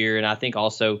this year. And I think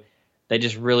also they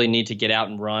just really need to get out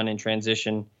and run in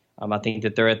transition. I think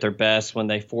that they're at their best when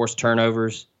they force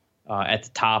turnovers at the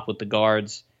top with the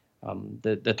guards.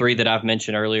 The three that I've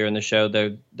mentioned earlier in the show,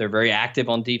 they're very active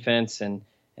on defense, and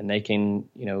they can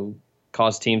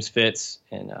cause teams fits,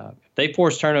 and if they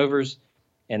force turnovers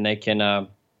and they can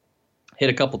hit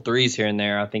a couple threes here and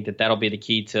there, I think that'll be the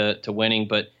key to winning.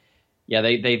 But yeah,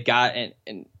 they've got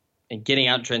and getting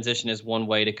out in transition is one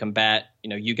way to combat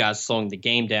you guys slowing the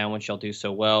game down, which y'all do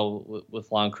so well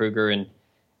with Lon Kruger and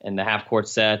the half court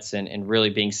sets and really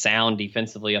being sound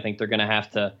defensively. I think they're going to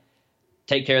have to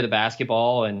take care of the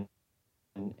basketball and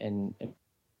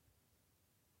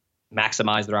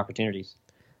maximize their opportunities.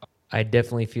 I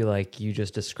definitely feel like you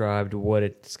just described what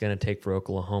it's going to take for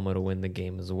Oklahoma to win the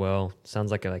game as well.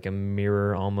 Sounds like a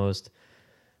mirror almost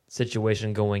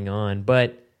situation going on.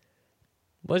 But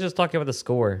let's just talk about the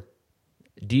score.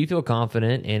 Do you feel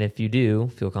confident? And if you do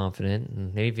feel confident,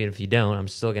 and maybe if you don't, I'm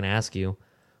still going to ask you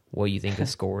what you think the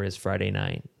score is Friday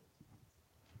night.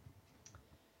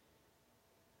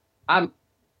 I'm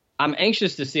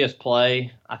anxious to see us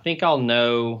play. I think I'll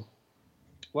know.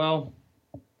 Well,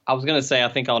 I was going to say I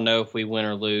think I'll know if we win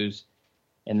or lose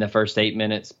in the first 8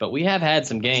 minutes. But we have had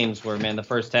some games where, man, the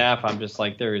first half, I'm just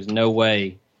like, there is no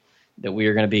way that we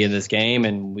are going to be in this game.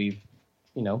 And we've,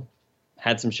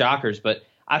 had some shockers. But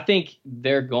I think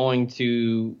they're going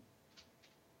to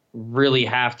really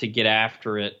have to get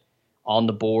after it on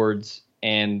the boards,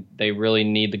 and they really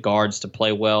need the guards to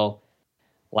play well.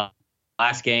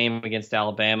 Last game against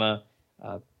Alabama,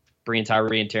 Breein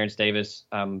Tyree and Terrence Davis,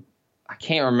 I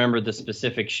can't remember the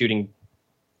specific shooting,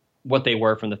 what they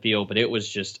were from the field, but it was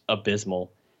just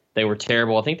abysmal. They were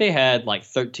terrible. I think they had like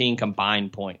 13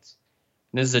 combined points.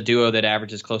 And this is a duo that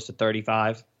averages close to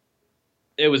 35.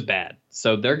 It was bad.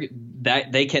 So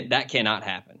that cannot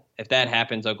happen. If that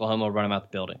happens, Oklahoma will run them out the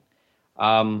building.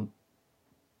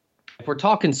 If we're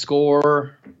talking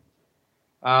score,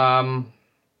 I'm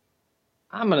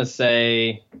gonna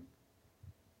say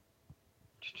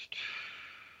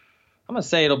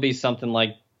it'll be something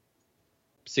like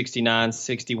 69,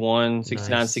 61,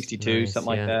 69, Nice, 62, nice, something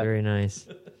like that. Very nice.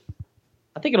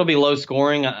 I think it'll be low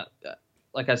scoring.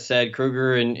 Like I said,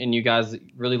 Kruger and you guys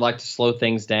really like to slow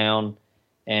things down.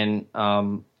 And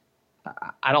I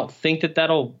don't think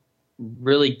that'll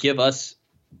really give us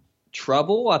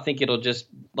trouble. I think it'll just,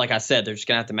 like I said, they're just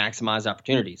going to have to maximize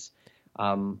opportunities.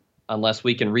 Unless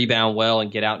we can rebound well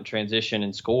and get out in transition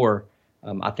and score,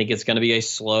 I think it's going to be a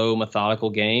slow,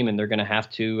 methodical game, and they're going to have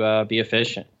to be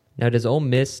efficient. Now, does Ole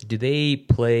Miss, do they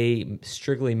play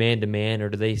strictly man-to-man, or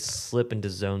do they slip into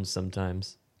zones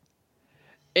sometimes?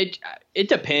 It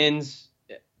depends.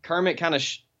 Kermit kind of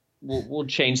will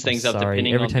change things up Sorry,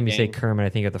 depending every on time the you game. say Kermit, I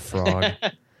think of the frog.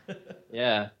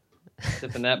 Yeah.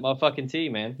 Sipping that motherfucking tea,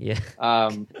 man. Yeah.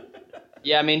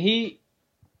 Yeah, I mean, he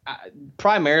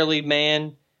primarily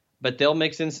man, but they'll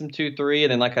mix in some 2-3,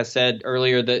 and then like I said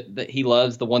earlier, that he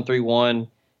loves the 1-3-1.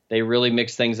 They really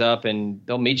mix things up, and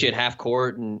they'll meet you at half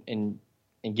court and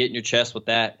get in your chest with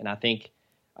that. And I think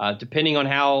depending on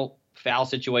how foul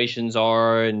situations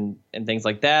are and things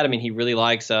like that, I mean, he really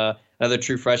likes another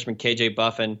true freshman, KJ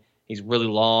Buffin. He's really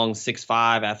long,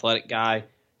 6'5", athletic guy.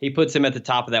 He puts him at the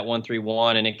top of that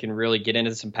 1-3-1, and it can really get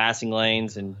into some passing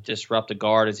lanes and disrupt a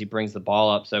guard as he brings the ball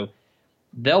up. So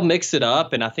they'll mix it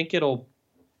up, and I think it'll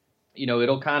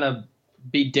kind of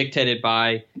be dictated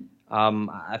by,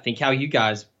 I think, how you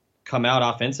guys come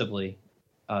out offensively.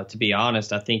 To be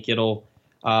honest, I think it'll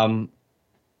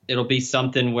be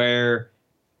something where,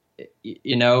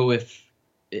 if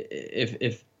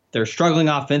they're struggling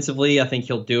offensively, I think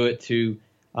he'll do it to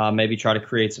maybe try to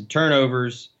create some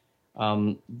turnovers.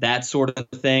 That sort of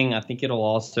thing. I think it'll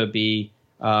also be,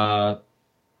 whether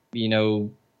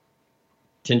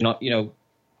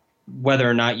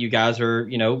or not you guys are,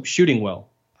 shooting well.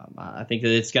 I think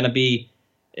that it's going to be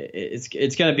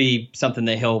something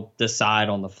that he'll decide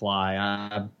on the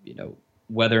fly.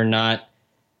 Whether or not,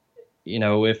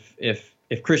 if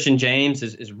Christian James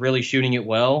is really shooting it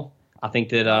well, I think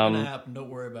that Not gonna happen. Don't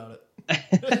worry about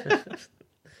it.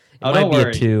 It might be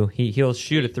a 2. He'll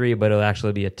shoot a 3, but it'll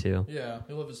actually be a 2. Yeah,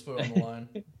 he'll have his foot on the line.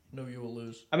 No, you will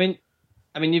lose. I mean,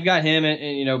 you've got him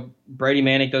and Brady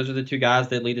Manick. Those are the two guys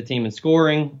that lead the team in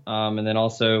scoring. And then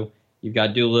also you've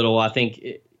got Doolittle. I think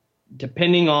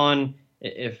depending on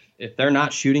if they're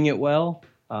not shooting it well,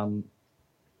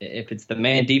 if it's the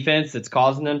man defense that's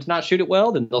causing them to not shoot it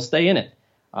well, then they'll stay in it.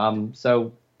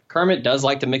 So Kermit does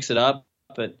like to mix it up,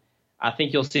 but I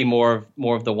think you'll see more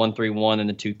of the 1-3-1 than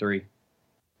the 2-3.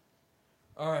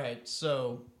 All right,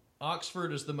 so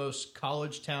Oxford is the most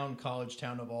college town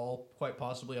of all, quite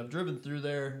possibly. I've driven through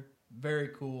there. Very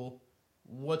cool.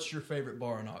 What's your favorite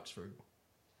bar in Oxford?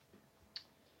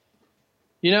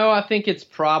 I think it's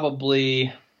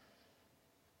probably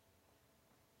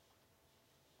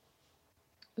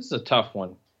This is a tough one.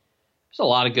 There's a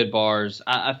lot of good bars.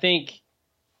 I think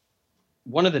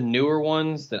one of the newer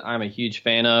ones that I'm a huge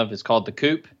fan of is called The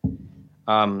Coop.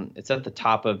 It's at the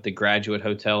top of the Graduate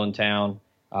Hotel in town.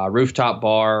 Rooftop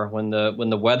bar. When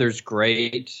the weather's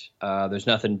great, there's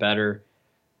nothing better.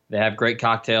 They have great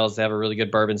cocktails. They have a really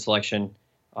good bourbon selection.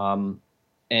 And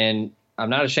I'm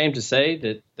not ashamed to say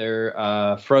that their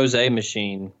frosé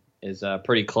machine is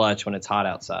pretty clutch when it's hot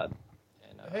outside.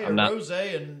 And, hey,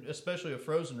 rosé, and especially a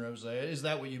frozen rosé. Is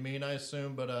that what you mean? I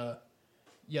assume, but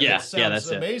that sounds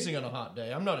amazing on a hot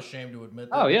day. I'm not ashamed to admit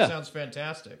that. Oh yeah, it sounds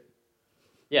fantastic.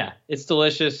 Yeah, it's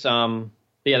delicious.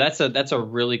 That's a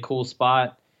really cool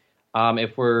spot.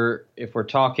 If we're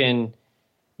talking,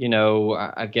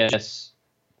 I guess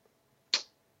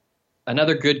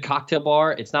another good cocktail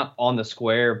bar. It's not on the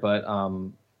square, but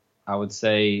I would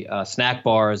say Snack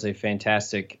Bar is a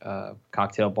fantastic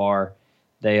cocktail bar.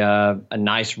 They a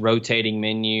nice rotating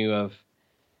menu of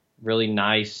really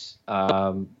nice,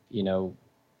 cocktails.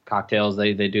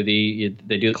 They do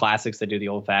the classics. They do the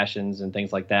old fashions and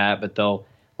things like that. But they'll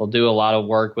do a lot of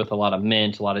work with a lot of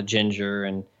mint, a lot of ginger,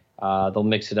 and they'll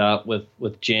mix it up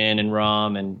with gin and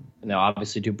rum, and they'll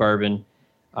obviously do bourbon.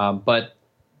 But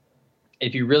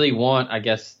if you really want, I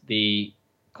guess, the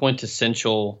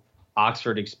quintessential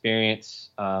Oxford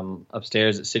experience,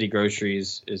 upstairs at City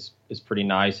Groceries is pretty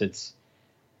nice.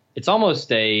 It's almost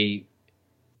you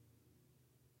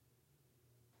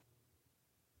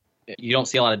don't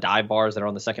see a lot of dive bars that are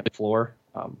on the second floor.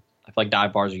 I feel like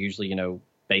dive bars are usually,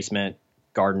 basement,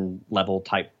 garden level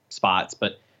type spots,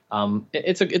 but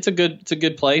it's a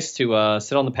good place to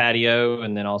sit on the patio,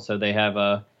 and then also they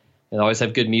always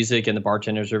have good music, and the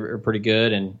bartenders are pretty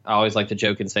good. And I always like to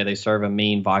joke and say they serve a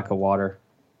mean vodka water.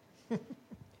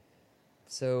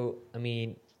 So, I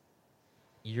mean,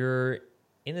 you're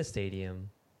in the stadium,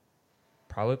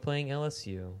 probably playing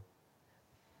LSU.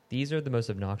 These are the most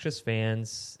obnoxious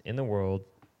fans in the world,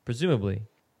 presumably.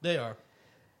 They are.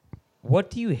 What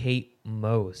do you hate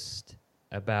most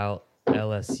about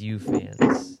LSU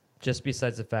fans, just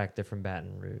besides the fact they're from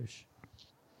Baton Rouge?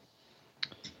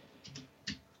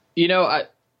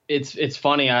 It's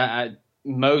funny.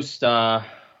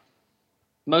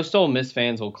 Most Ole Miss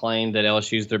fans will claim that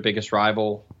LSU is their biggest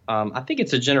rival. I think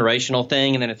it's a generational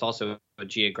thing, and then it's also a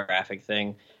geographic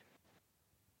thing.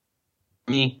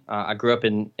 Me, I grew up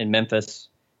in Memphis,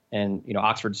 and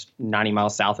Oxford's 90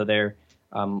 miles south of there.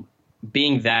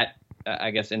 Being that,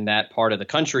 I guess, in that part of the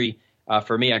country,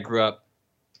 for me, I grew up.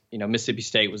 Mississippi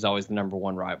State was always the number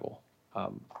one rival.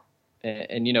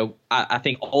 I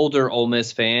think older Ole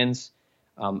Miss fans,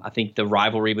 I think the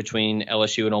rivalry between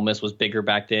LSU and Ole Miss was bigger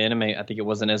back then. I mean, I think it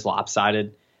wasn't as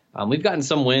lopsided. We've gotten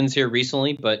some wins here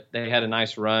recently, but they had a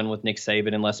nice run with Nick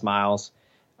Saban and Les Miles,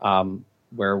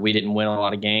 where we didn't win a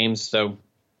lot of games. So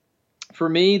for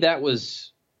me, that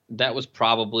was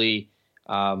probably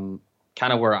kind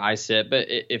of where I sit. But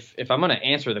if I'm going to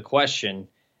answer the question,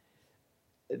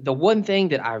 the one thing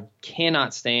that I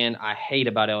cannot stand, I hate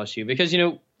about LSU, because,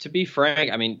 to be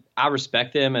frank, I mean, I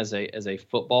respect them as a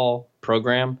football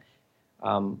program.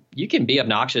 You can be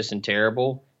obnoxious and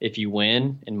terrible if you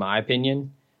win, in my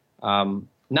opinion.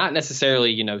 Not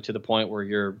necessarily, to the point where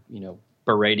you're,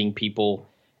 berating people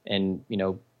and,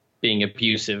 being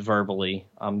abusive verbally.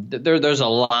 There's a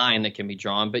line that can be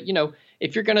drawn. But,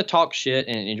 if you're going to talk shit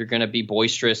and you're going to be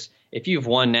boisterous, if you've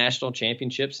won national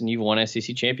championships and you've won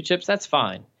SEC championships, that's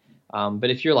fine.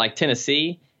 But if you're like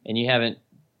Tennessee and you haven't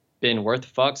been worth a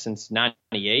fuck since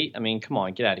 98, I mean, come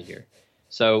on, get out of here.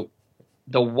 So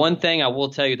the one thing I will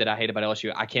tell you that I hate about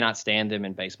LSU, I cannot stand them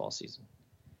in baseball season.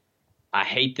 I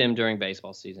hate them during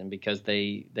baseball season because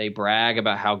they brag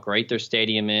about how great their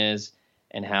stadium is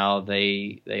and how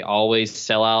they always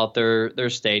sell out their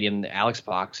stadium. The Alex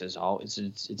Box is always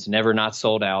it's never not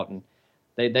sold out, and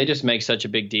they just make such a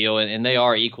big deal, and they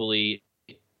are equally,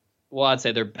 well, I'd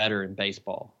say they're better in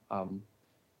baseball.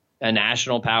 A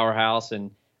national powerhouse,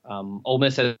 and Ole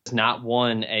Miss has not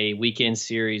won a weekend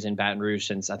series in Baton Rouge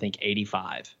since I think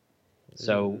 '85.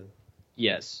 So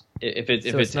yes, if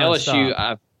it's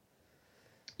LSU,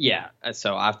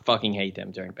 so I fucking hate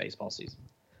them during baseball season.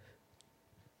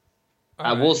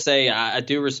 I will say I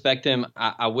do respect them.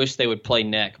 I wish they would play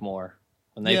neck more.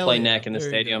 When they play neck in the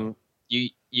stadium,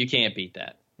 you can't beat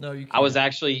that. No, you can't. I was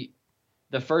actually,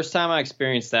 the first time I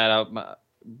experienced that,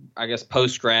 I guess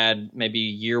post-grad, maybe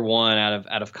year one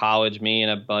out of college, me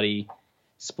and a buddy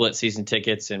split season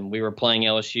tickets, and we were playing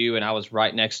LSU, and I was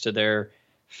right next to their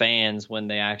fans when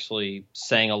they actually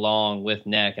sang along with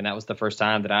neck, and that was the first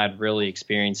time that I'd really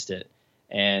experienced it.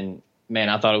 And man,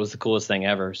 I thought it was the coolest thing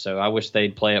ever. So I wish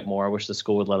they'd play it more. I wish the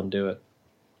school would let them do it.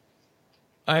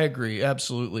 I agree,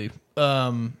 absolutely.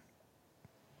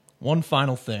 One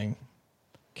final thing.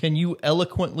 Can you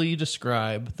eloquently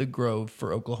describe the Grove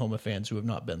for Oklahoma fans who have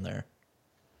not been there?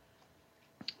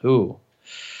 Ooh.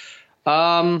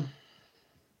 The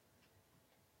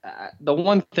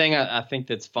one thing I think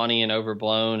that's funny and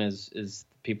overblown is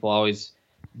people always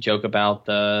joke about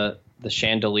the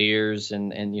chandeliers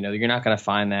and you're not going to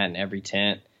find that in every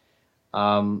tent.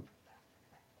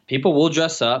 People will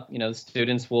dress up. The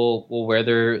students will wear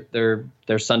their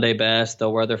Sunday best.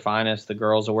 They'll wear their finest. The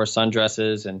girls will wear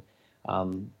sundresses, and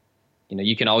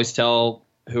you can always tell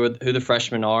who the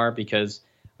freshmen are because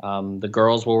the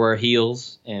girls will wear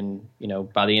heels, and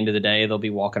by the end of the day they'll be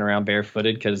walking around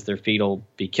barefooted because their feet will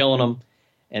be killing them.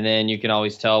 And then you can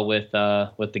always tell with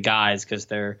the guys because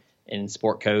they're in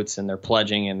sport coats and they're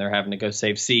pledging and they're having to go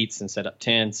save seats and set up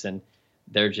tents, and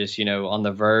they're just on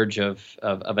the verge of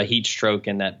a heat stroke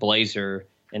in that blazer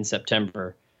in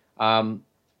September.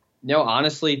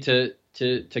 Honestly, to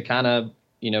kind of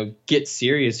get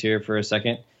serious here for a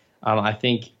second, I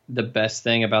think the best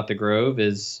thing about the Grove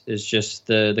is just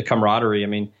the camaraderie. I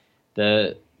mean,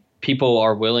 the people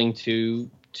are willing to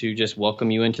just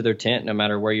welcome you into their tent, no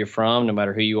matter where you're from, no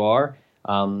matter who you are.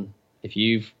 If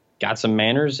you've got some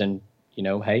manners and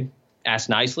hey, ask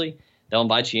nicely, they'll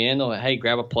invite you in. They'll hey,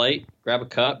 grab a plate, grab a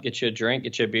cup, get you a drink,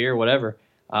 get you a beer, whatever.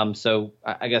 So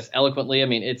I guess eloquently, I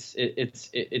mean,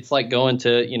 it's like going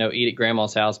to eat at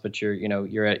grandma's house, but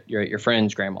you're at your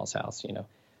friend's grandma's house.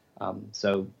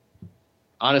 So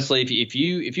honestly, if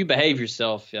you behave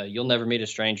yourself, you'll never meet a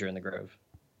stranger in the Grove.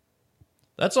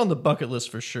 That's on the bucket list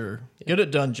for sure. Yeah. Get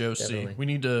it done, Joe Definitely. C. We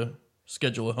need to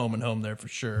schedule a home and home there for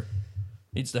sure.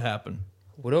 Needs to happen.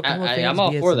 Would Oklahoma fans I'm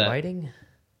all be for as that. inviting?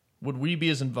 Would we be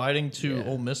as inviting to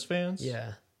Ole Miss fans?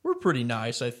 Yeah. We're pretty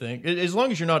nice, I think. As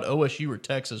long as you're not OSU or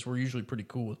Texas, we're usually pretty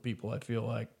cool with people, I feel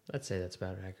like. I'd say that's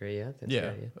about accurate, yeah. That's Yeah.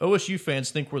 fair, OSU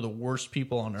fans think we're the worst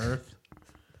people on earth.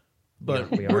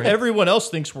 But We aren't. everyone else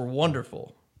thinks we're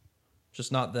wonderful.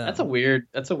 Just not them. That's a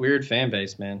weird fan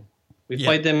base, man. We Yeah.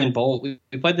 played them in bowl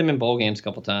games a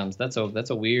couple times. That's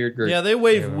a weird group. Yeah, they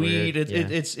wave They're weed. weird, yeah.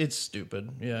 It's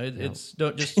stupid. Yeah, it's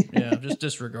don't just just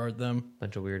disregard them.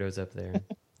 Bunch of weirdos up there.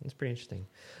 It's pretty interesting.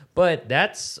 But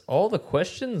that's all the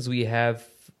questions I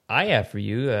have for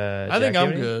you. I think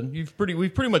I'm good. We've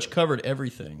pretty much covered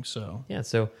everything. So Yeah,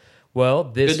 so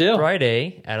this Good deal.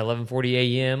 Friday at 11:40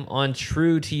 a.m. on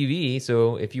True TV.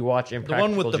 So if you watch the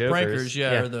Impractical one with the Jokers,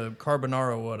 prankers, or the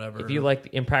Carbonaro, whatever. if you like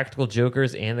Impractical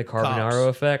Jokers and the Carbonaro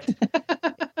Effect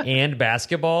and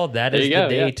basketball, that is the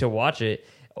day to watch it.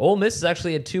 Ole Miss is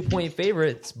actually a 2-point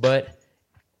favorites, but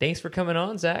thanks for coming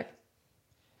on, Zach.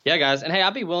 Yeah, guys, and hey,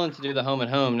 I'd be willing to do the home and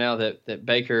home now that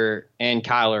Baker and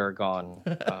Kyler are gone.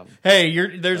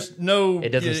 Hey, there's no. It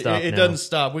doesn't stop It now. doesn't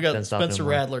stop. We got Doesn't stop no Spencer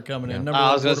more. Rattler coming in. Yeah. Number I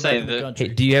one was gonna quarterback say in the the- country.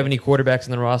 Hey, do you have any quarterbacks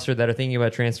in the roster that are thinking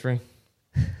about transferring?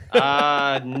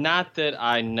 Not that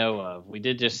I know of. We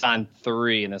did just sign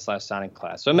 3 in this last signing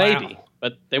class, so maybe,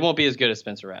 but they won't be as good as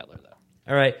Spencer Rattler though.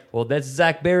 All right. Well, that's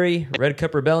Zach Berry, Red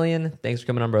Cup Rebellion. Thanks for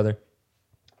coming on, brother.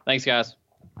 Thanks, guys.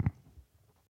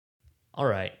 All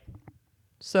right.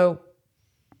 So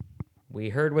we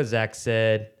heard what Zach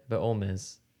said about Ole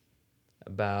Miss,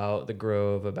 about the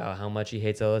Grove, about how much he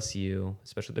hates LSU,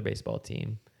 especially their baseball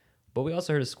team. But we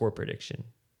also heard a score prediction.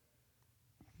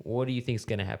 What do you think is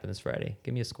going to happen this Friday?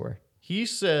 Give me a score. He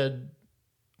said,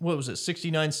 what was it,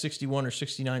 69-61 or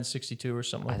 69-62 or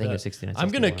something like that? I think it was 69-61. I'm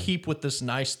going to keep with this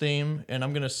nice theme, and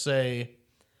I'm going to say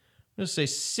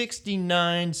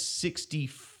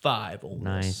 69-65 Ole Miss.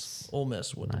 Nice. Ole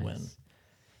Miss would win.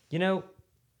 You know,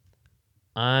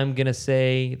 I'm going to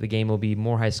say the game will be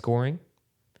more high scoring.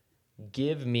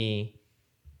 Give me,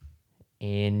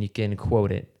 and you can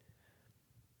quote it,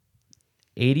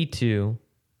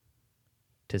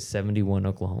 82-71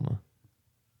 Oklahoma.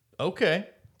 Okay.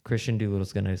 Christian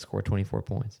Doolittle's going to score 24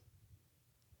 points.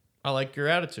 I like your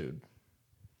attitude.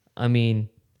 I mean,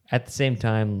 at the same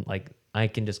time, like, I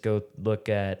can just go look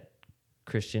at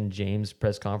Christian James'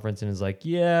 press conference and is like,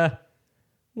 yeah,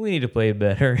 we need to play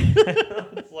better.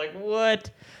 It's like, what?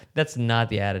 That's not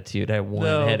the attitude I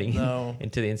want heading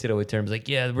into the NCAA tournament. Like,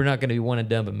 yeah, we're not going to be one and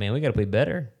done, but man, we got to play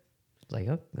better. It's like,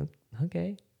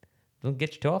 okay. Don't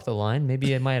get your toe off the line.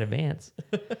 Maybe it might advance.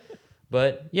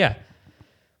 But yeah,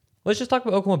 let's just talk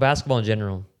about Oklahoma basketball in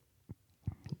general.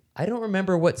 I don't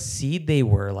remember what seed they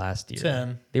were last year.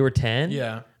 10. They were 10?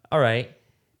 Yeah. All right.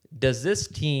 Does this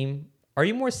team, are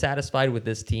you more satisfied with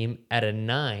this team at a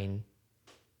 9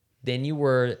 than you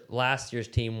were last year's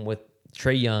team with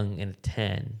Trae Young and a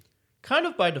 10? Kind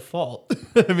of by default.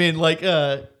 I mean, like,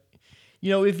 if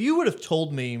you would have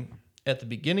told me at the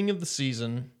beginning of the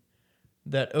season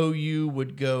that OU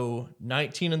would go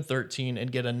 19-13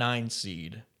 and get a 9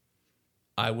 seed,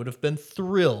 I would have been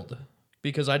thrilled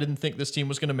because I didn't think this team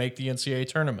was going to make the NCAA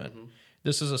tournament. Mm-hmm.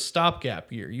 This is a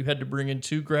stopgap year. You had to bring in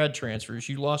 2 grad transfers.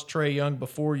 You lost Trae Young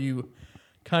before you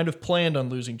kind of planned on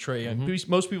losing Trae Young.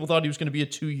 Mm-hmm. Most people thought he was going to be a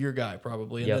 2-year guy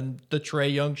probably. And then the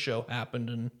Trae Young show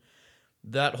happened and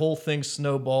that whole thing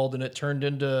snowballed and it turned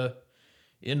into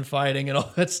infighting and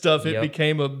all that stuff. It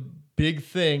became a big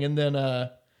thing. And then,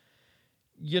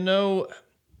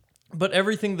 but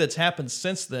everything that's happened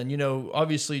since then,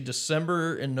 obviously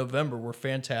December and November were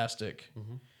fantastic.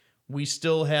 Mm-hmm. We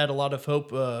still had a lot of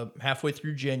hope halfway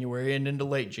through January and into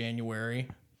late January.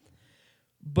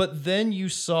 But then you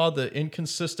saw the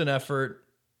inconsistent effort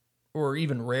or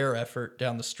even rare effort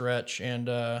down the stretch and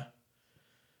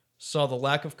saw the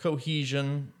lack of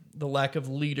cohesion, the lack of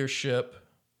leadership.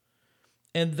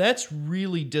 And that's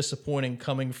really disappointing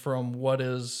coming from what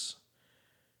is,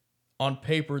 on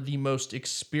paper, the most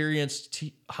experienced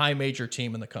high major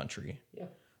team in the country. Yeah.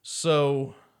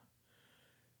 So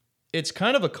it's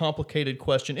kind of a complicated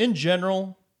question. In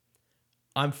general,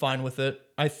 I'm fine with it.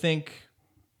 I think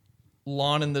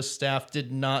Lon and this staff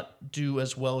did not do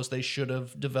as well as they should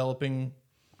have developing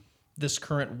this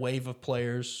current wave of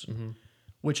players,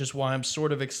 which is why I'm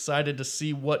sort of excited to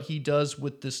see what he does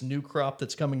with this new crop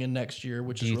that's coming in next year,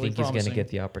 which is really promising. Do you think he's going to get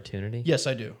the opportunity? Yes,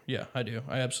 I do. Yeah, I do.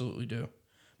 I absolutely do.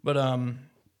 But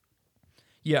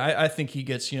I think he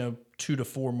gets 2 to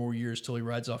 4 more years till he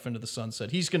rides off into the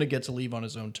sunset. He's going to get to leave on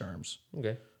his own terms.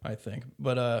 Okay, I think.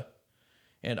 But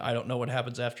and I don't know what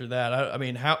happens after that. I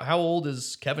mean, how old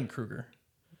is Kevin Kruger?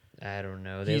 I don't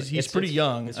know. He's pretty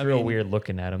young. It's real weird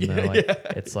looking at him though.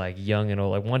 It's like young and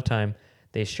old. Like one time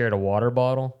they shared a water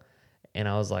bottle, and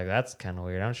I was like, "That's kind of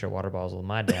weird." I don't share water bottles with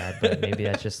my dad, but maybe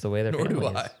that's just the way their family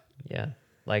is. Yeah,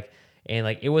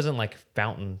 it wasn't like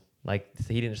fountain. Like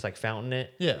he didn't just like fountain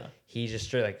it. Yeah, he just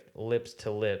straight like lips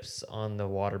to lips on the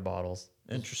water bottles.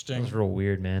 Interesting. It was real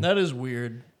weird, man. That is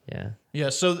weird. Yeah. Yeah.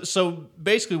 So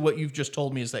basically, what you've just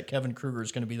told me is that Kevin Kruger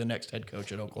is going to be the next head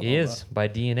coach at Oklahoma. He is by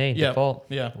DNA default.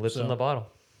 Yeah. Lips in the bottle.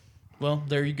 Well,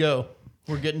 there you go.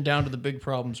 We're getting down to the big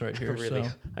problems right here.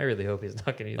 I really hope he's not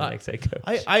going to be the next head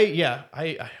coach.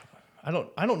 I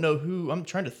don't know who. I'm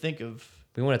trying to think of.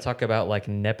 We want to talk about like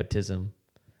nepotism.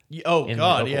 Oh in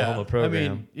God, the Oklahoma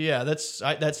program. That's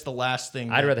the last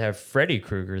thing. I'd rather have Freddie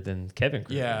Kruger than Kevin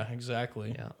Kruger. Yeah,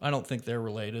 exactly. Yeah. I don't think they're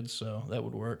related, so that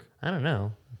would work. I don't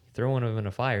know. Throw one of them in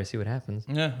a fire, see what happens.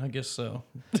 Yeah, I guess so.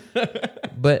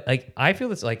 But like, I feel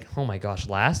it's like, oh my gosh,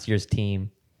 last year's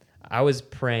team. I was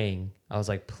praying. I was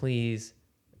like, please,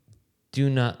 do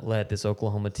not let this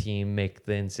Oklahoma team make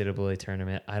the NCAA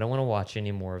tournament. I don't want to watch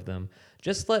any more of them.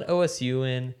 Just let OSU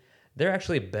in. They're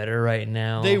actually better right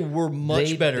now. They were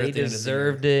much better. They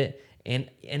deserved it. And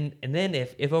then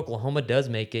if Oklahoma does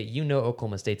make it,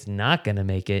 Oklahoma State's not going to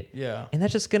make it. Yeah. And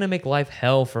that's just going to make life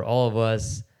hell for all of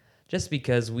us. Just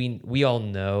because we all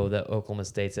know that Oklahoma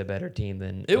State's a better team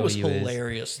than it was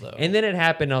hilarious though. And then it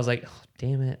happened. And I was like, oh,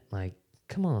 damn it! Like,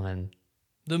 come on.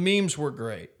 The memes were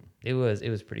great. It was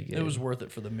pretty good. It was worth it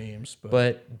for the memes.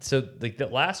 But so like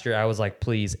last year, I was like,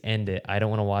 please end it. I don't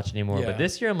want to watch anymore. Yeah. But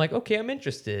this year, I'm like, okay, I'm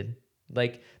interested.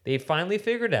 Like they finally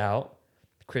figured out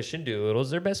Christian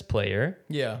Doolittle's their best player.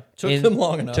 Yeah, took them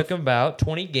long enough. Took them about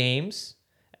 20 games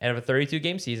out of a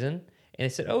 32-game season. And they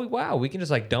said, oh, wow, we can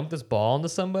just like dump this ball into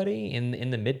somebody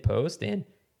in the mid post and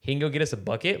he can go get us a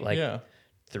bucket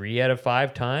 3 out of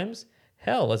 5 times.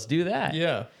 Hell, let's do that.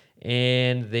 Yeah.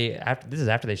 And this is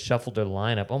after they shuffled their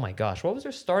lineup. Oh my gosh, what was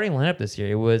their starting lineup this year?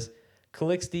 It was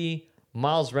Calixte,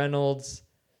 Miles Reynolds,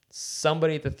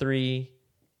 somebody at the 3.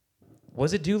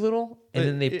 Was it Doolittle? And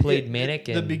then they played Manic.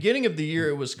 The beginning of the year,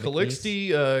 it was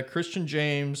Calixte, Christian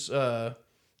James,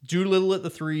 Doolittle at the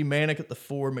 3, Manic at the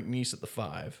 4, McNeese at the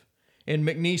 5. And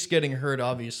McNeese getting hurt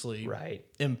obviously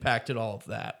impacted all of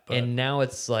that. But. And now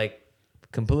it's like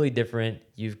completely different.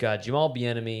 You've got Jamal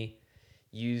Bieniemy.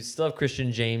 You still have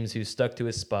Christian James who's stuck to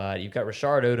his spot. You've got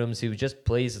Rashard Odoms who just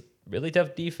plays really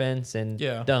tough defense and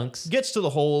dunks. Gets to the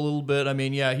hole a little bit. I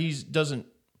mean, he doesn't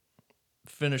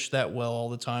finish that well all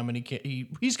the time, and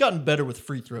he's gotten better with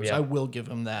free throws. Yeah. I will give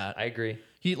him that. I agree.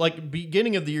 He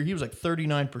beginning of the year he was like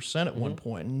 39% at one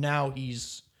point, and now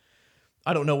he's.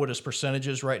 I don't know what his percentage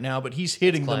is right now, but he's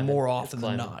hitting them more often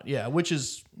than not. Yeah, which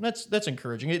is that's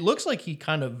encouraging. It looks like he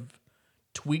kind of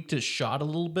tweaked his shot a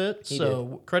little bit,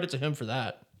 so credit to him for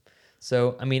that.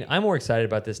 So, I mean, I'm more excited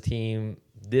about this team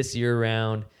this year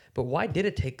round, but why did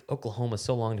it take Oklahoma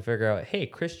so long to figure out, hey,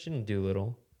 Christian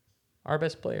Doolittle, our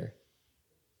best player?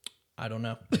 I don't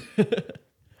know.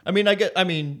 I mean,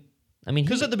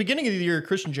 because at the beginning of the year,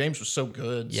 Christian James was so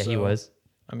good. Yeah, he was.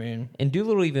 I mean, And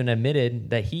Doolittle even admitted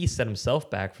that he set himself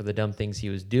back for the dumb things he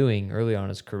was doing early on in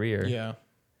his career. yeah.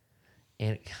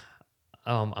 And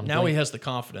Now he has the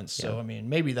confidence, so I mean,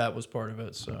 maybe that was part of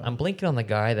it. So I'm blanking on the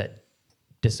guy that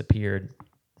disappeared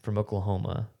from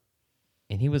Oklahoma,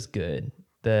 and he was good.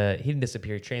 He didn't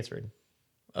disappear; he transferred.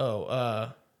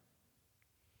 oh,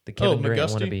 The Kevin Durant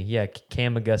McGusty? wannabe, yeah,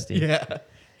 Cam McGusty. yeah,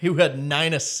 he had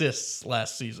 9 assists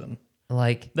last season.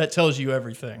 Like That tells you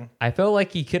everything. I felt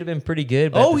like he could have been pretty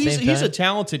good. But Oh, at the he's same he's a time,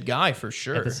 talented guy for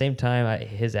sure. at the same time,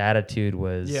 his attitude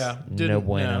was no didn't-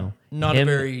 bueno. not a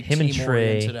very him and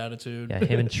team-oriented Trey. attitude. Yeah,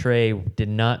 him and Trey did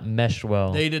not mesh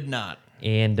well. They did not.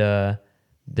 And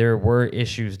there were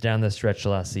issues down the stretch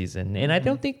last season, and I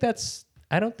don't think that's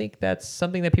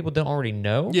something that people don't already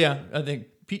know. Yeah, I think,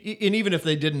 and even if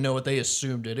they didn't know it, they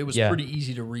assumed it. It was Yeah. pretty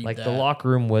easy to read. Like that. the locker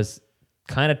room was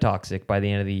kind of toxic by the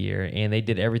end of the year, and they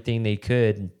did everything they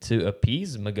could to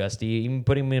appease McGusty, even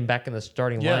putting him back in the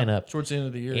starting lineup. towards the end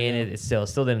of the year. And yeah. it still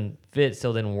didn't fit,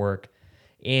 still didn't work.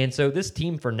 And so this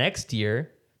team for next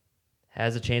year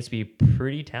has a chance to be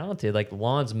pretty talented, like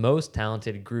Lon's most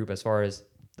talented group as far as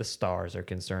the stars are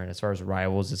concerned, as far as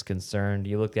rivals is concerned.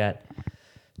 You look at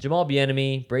Jamal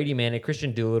Bieniemy, Brady Manick,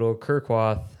 Christian Doolittle,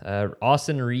 Kirkwoth,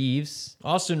 Austin Reeves.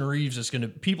 Austin Reeves is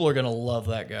people are gonna love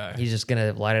that guy. He's just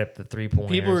gonna light up the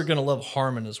 3-pointers. People are gonna love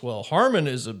Harmon as well. Harmon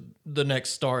is the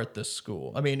next star at this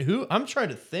school. I mean, I'm trying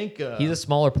to think. He's a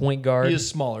smaller point guard. He is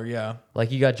smaller, yeah.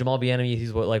 Like you got Jamal Bieniemy.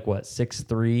 He's what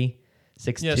 6'3",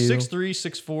 6'2". Yeah, 6'3",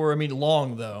 6'4". I mean,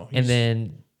 long though. And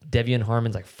then Devion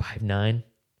Harmon's like 5'9".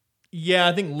 Yeah,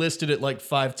 I think listed at like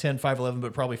 5'10", 5'11",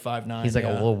 but probably 5'9". He's like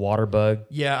yeah. a little water bug.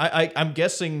 Yeah, I'm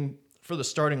guessing for the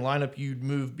starting lineup, you'd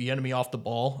move Bieniemy off the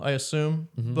ball, I assume.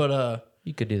 Mm-hmm. But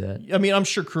You could do that. I mean, I'm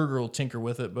sure Kruger will tinker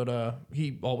with it, but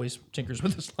he always tinkers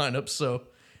with his lineup. So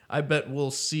I bet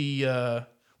we'll see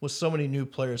with so many new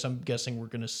players. I'm guessing we're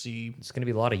going to see It's going to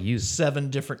be a lot of youth. 7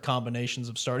 different combinations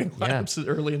of starting Yeah. lineups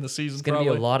early in the season. It's going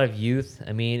to be a lot of youth.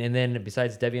 I mean, and then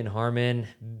besides Devion Harmon,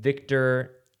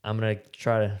 Victor, I'm going to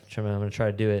try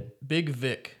to do it. Big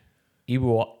Vic.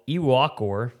 Iowa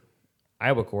Core.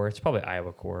 It's probably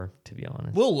Iowa Core, to be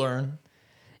honest. We'll learn.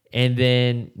 And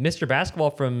then Mr.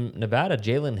 Basketball from Nevada,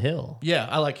 Jalen Hill. Yeah,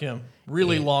 I like him.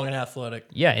 Really long and athletic.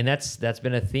 Yeah, and that's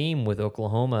been a theme with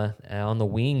Oklahoma on the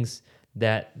wings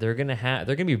that they're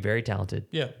gonna be very talented.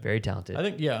 Yeah. Very talented. I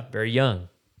think, yeah. Very young.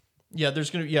 Yeah, there's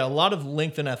going to be a lot of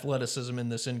length and athleticism in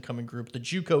this incoming group. The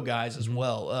JUCO guys as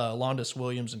well, Londus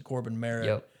Williams and Corbin Merritt,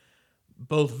 Yep.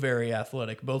 both very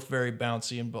athletic, both very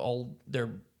bouncy, and all their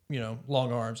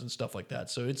long arms and stuff like that.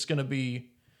 So it's going to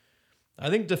be, I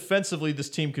think defensively this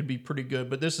team could be pretty good,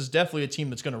 but this is definitely a team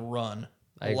that's going to run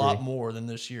a lot more than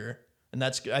this year, and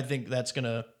I think that's going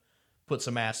to put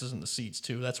some asses in the seats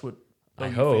too. That's what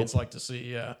OU fans like to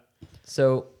see. Yeah.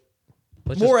 So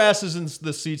More asses in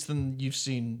the seats than you've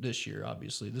seen this year,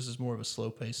 obviously. This is more of a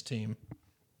slow-paced team.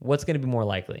 what's going to be more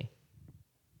likely?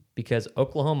 Because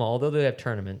Oklahoma, although they have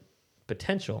tournament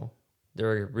potential,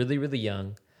 they're really, really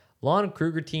young. Lon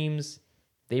Kruger teams,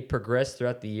 they progress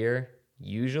throughout the year.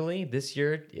 Usually, this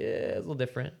year, it's a little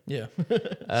different. Yeah.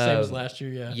 Same as last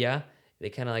year, yeah. Yeah, they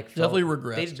kind of like Definitely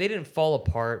regressed. They didn't fall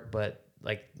apart, but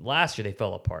like last year they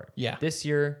fell apart. Yeah. This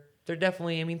year they're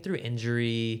definitely. I mean, through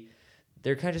injury,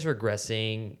 they're kind of just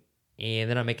regressing, and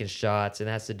they're not making shots, and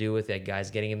it has to do with like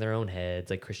guys getting in their own heads,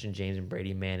 like Christian James and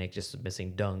Brady Manick just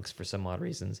missing dunks for some odd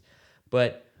reasons.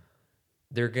 But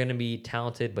they're going to be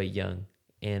talented but young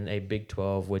in a Big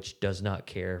 12, which does not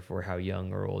care for how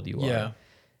young or old you are. Yeah.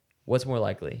 What's more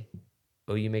likely?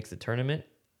 OU makes the tournament,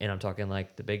 and I'm talking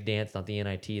like the big dance, not the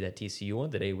NIT that TCU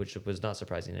won today, which was not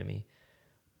surprising to me.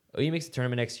 OU makes the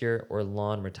tournament next year, or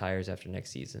Lon retires after next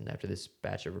season, after this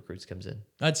batch of recruits comes in.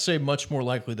 I'd say much more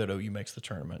likely that OU makes the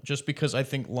tournament, just because I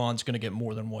think Lon's going to get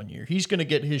more than 1 year. He's going to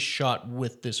get his shot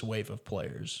with this wave of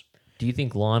players. Do you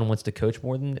think Lon wants to coach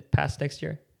more than past next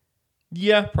year?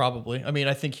 Yeah, probably. I mean,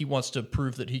 I think he wants to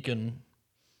prove that he can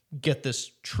get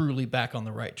this truly back on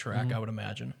the right track, I would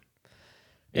imagine.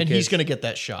 And he's going to get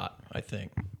that shot, I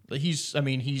think. He's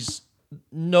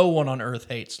no one on earth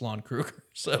hates Lon Kruger,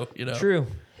 so True.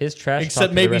 His trash except talk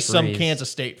to maybe the some referees.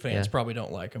 Kansas State fans Yeah. probably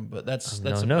don't like him, but that's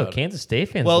No, about it. Kansas State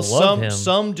fans Well, love him.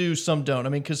 some do, some don't. I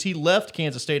mean, because he left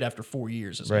Kansas State after 4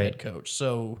 years as a Right. head coach,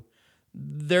 so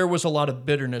there was a lot of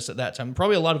bitterness at that time.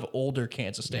 Probably a lot of older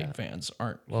Kansas State fans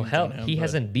aren't. Well, huge hell, on him, he but-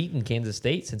 hasn't beaten Kansas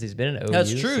State since he's been in OU.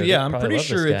 That's true. so Yeah, they I'm probably pretty love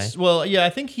sure this it's. guy. Well, yeah, I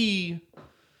think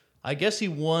I guess he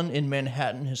won in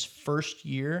Manhattan his first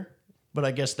year, but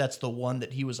I guess that's the one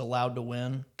that he was allowed to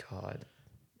win. God.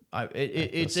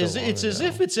 It's so as long it's as ago.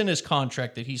 if it's in his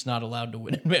contract that he's not allowed to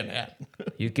win in Manhattan.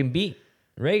 You can beat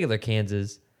regular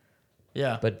Kansas,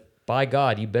 Yeah, but by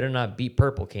God, you better not beat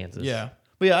purple Kansas. Yeah.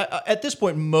 But yeah, at this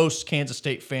point, most Kansas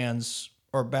State fans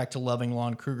are back to loving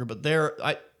Lon Kruger. But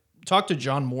I talked to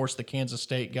John Morse, the Kansas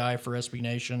State guy for SB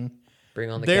Nation. Bring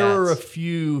on the There Cats. are a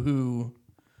few who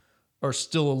are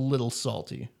still a little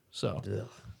salty. Ugh.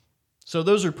 So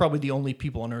those are probably the only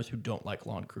people on earth who don't like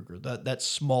Lon Kruger. That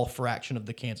small fraction of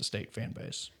the Kansas State fan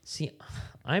base. See,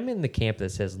 I'm in the camp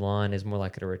that says Lon is more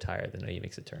likely to retire than OU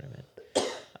makes a tournament.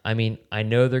 I mean, I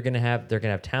know they're gonna have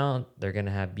talent. They're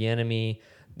gonna have Bieniemy.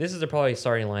 This is probably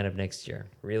starting lineup next year.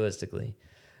 Realistically,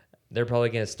 they're probably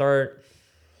gonna start.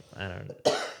 I don't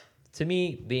know. To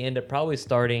me, they end up probably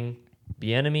starting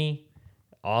Bieniemy,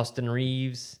 Austin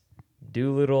Reeves,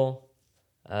 Doolittle.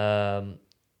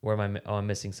 Where am I? Oh, I'm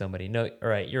missing somebody. No, all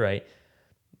right, you're right.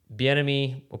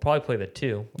 Bieniemy will probably play the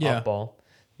 2 off ball.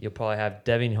 You'll probably have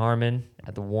Devin Harmon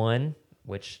at the 1,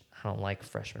 which I don't like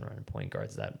freshman running point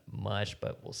guards that much,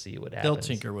 but we'll see what happens. They'll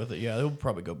tinker with it. Yeah, they'll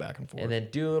probably go back and forth. And then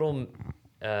Doolittle,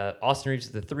 Austin Reeves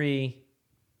at the 3,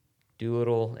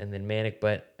 Doolittle, and then Manic.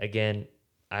 But again,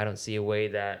 I don't see a way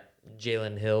that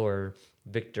Jalen Hill or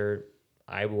Victor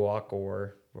Iwalk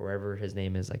or wherever his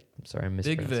name is. I'm sorry, I'm Big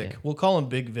mispronouncing Vic. it. We'll call him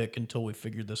Big Vic until we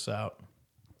figure this out.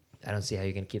 I don't see how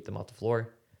you can keep them off the floor.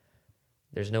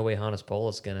 There's no way Hannes Pola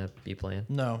is going to be playing.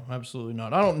 No, absolutely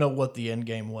not. I don't know what the end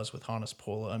game was with Hannes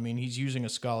Pola. I mean, he's using a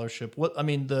scholarship.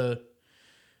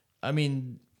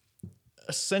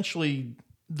 Essentially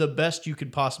the best you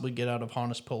could possibly get out of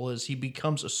Hannes Pola is he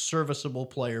becomes a serviceable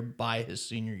player by his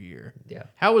senior year. Yeah.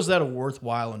 How is that a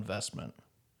worthwhile investment?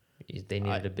 They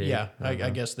needed a big. Yeah,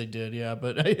 I guess they did. Yeah,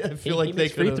 but I feel like he they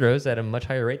makes could free throws at a much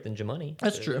higher rate than Jamani.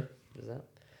 That's true.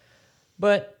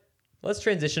 But let's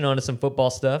transition on to some football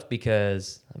stuff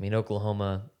because I mean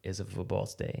Oklahoma is a football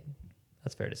state.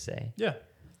 That's fair to say. Yeah.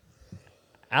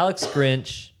 Alex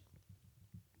Grinch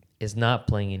is not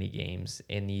playing any games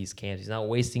in these camps. He's not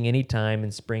wasting any time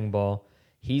in spring ball.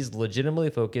 He's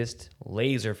legitimately focused,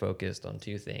 laser focused on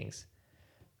 2 things.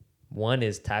 One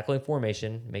is tackling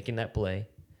formation, making that play.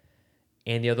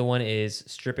 And the other one is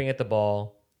stripping at the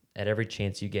ball at every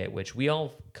chance you get, which we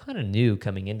all kind of knew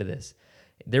coming into this.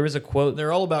 There was a quote.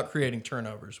 They're all about creating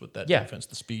turnovers with that Yeah. defense,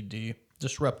 the speed D,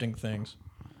 disrupting things.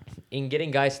 In getting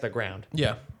guys to the ground.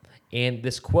 Yeah. And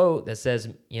this quote that says,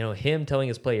 him telling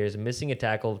his players, missing a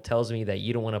tackle tells me that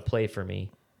you don't want to play for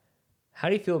me. How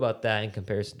do you feel about that in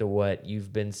comparison to what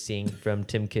you've been seeing from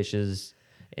Tim Kish's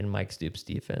and Mike Stoops'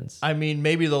 defense? I mean,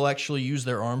 maybe they'll actually use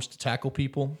their arms to tackle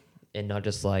people. And not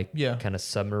just kind of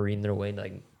submarine their way,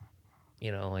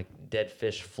 like dead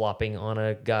fish flopping on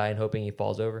a guy and hoping he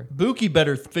falls over. Buki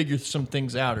better figure some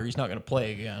things out or he's not going to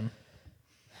play again.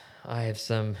 I have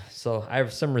some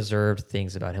reserved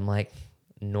things about him. Like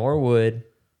Norwood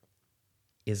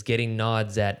is getting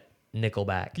nods at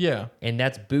Nickelback. Yeah. And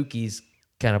that's Buki's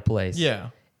kind of place.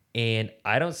 Yeah. And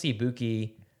I don't see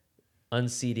Buki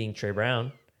unseating Trey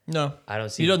Brown. No. I don't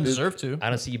see He doesn't deserve to. I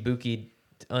don't see Buki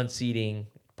unseating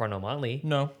Parnell Motley.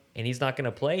 No. And he's not going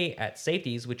to play at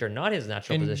safeties, which are not his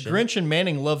natural And position. Grinch and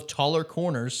Manning love taller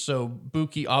corners, so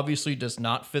Buki obviously does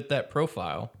not fit that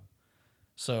profile.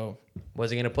 So,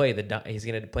 Was he going to play he's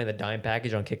going to play the dime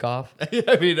package on kickoff?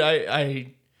 I mean,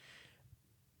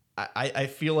 I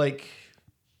feel like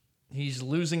he's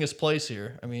losing his place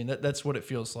here. I mean, that's what it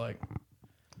feels like.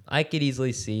 I could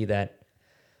easily see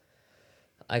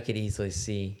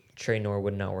Trey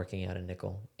Norwood not working out a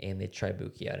nickel, and they try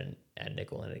Buki out at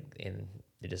nickel, and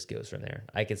it just goes from there.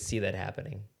 I could see that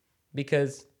happening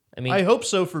because I hope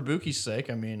so for Buki's sake.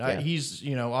 I mean, Yeah. he's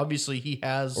obviously he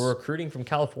has we're recruiting from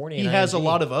California. he and has a IMG.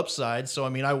 lot of upside. So I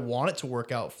mean, I want it to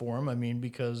work out for him. I mean,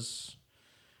 because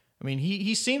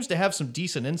he seems to have some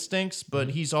decent instincts, but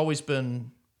Mm-hmm. he's always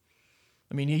been.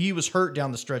 I mean, he was hurt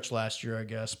down the stretch last year, I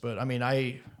guess. But I mean,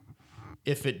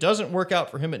 if it doesn't work out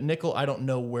for him at nickel, I don't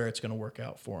know where it's going to work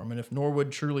out for him. And if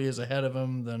Norwood truly is ahead of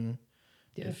him, then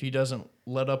if he doesn't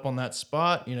let up on that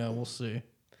spot, we'll see.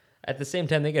 At the same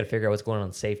time, they got to figure out what's going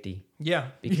on safety. Yeah,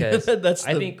 Because that's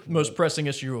I the think- most pressing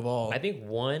issue of all. I think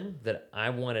one that I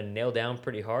want to nail down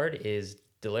pretty hard is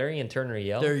Delarian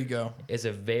Turner-Yell. There you go. Is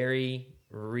a very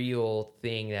real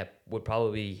thing that would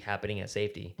probably be happening at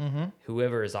safety. Mm-hmm.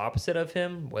 Whoever is opposite of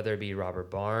him, whether it be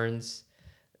Robert Barnes,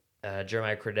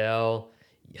 Jeremiah Cradell,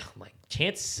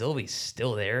 Chance Sylvie's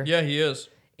still there. Yeah, he is.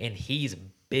 And he's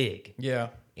big. Yeah.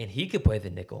 And he could play the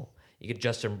nickel. You get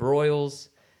Justin Broyles,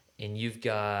 and you've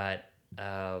got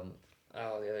the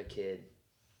other kid,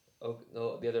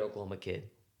 the other Oklahoma kid,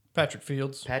 Patrick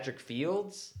Fields. Patrick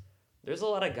Fields. There's a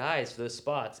lot of guys for those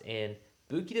spots, and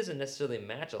Buki doesn't necessarily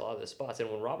match a lot of those spots. And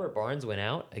when Robert Barnes went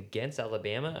out against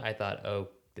Alabama, I thought, oh,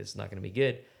 this is not going to be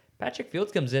good. Patrick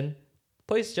Fields comes in,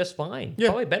 plays just fine. Yeah.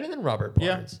 Probably better than Robert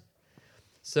Yeah. Barnes.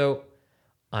 So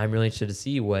I'm really interested to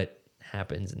see what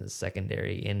happens in the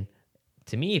secondary. And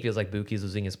to me, it feels like Buki's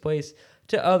losing his place.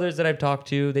 To others that I've talked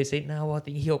to, they say, no, well, I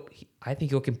think he'll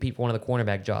compete for one of the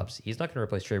cornerback jobs. He's not going to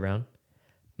replace Trey Brown.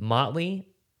 Motley,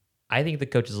 I think the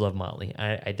coaches love Motley.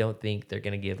 I don't think they're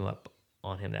going to give him up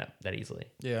on him that easily.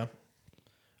 Yeah.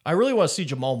 I really want to see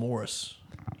Jamal Morris.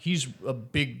 He's a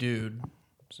big dude,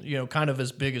 kind of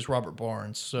as big as Robert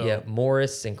Barnes. So Yeah,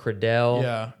 Morris and Cradell.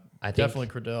 yeah, I think definitely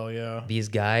Cradell. Yeah, these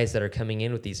guys that are coming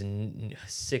in with these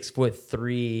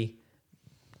 6'3",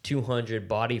 200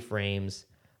 body frames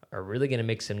are really going to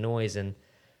make some noise, and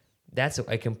that's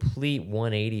a complete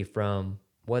 180 from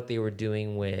what they were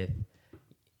doing with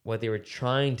what they were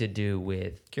trying to do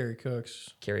with Kerry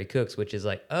Cooks. Kerry Cooks, which is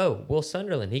like, oh, Will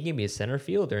Sunderland, he can be a center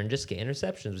fielder and just get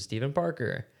interceptions with Stephen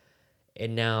Parker.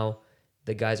 And now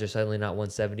the guys are suddenly not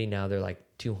 170. Now they're like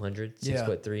 200,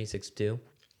 6'3", 6'2".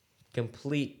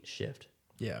 Complete shift.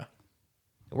 Yeah,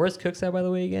 Where's Cooks at, by the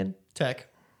way, again? Tech.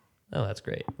 Oh, that's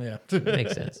great. Yeah,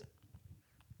 Makes sense.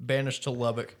 Banished to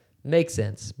Lubbock. Makes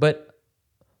sense. But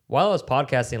while I was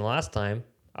podcasting last time,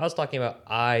 I was talking about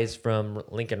eyes from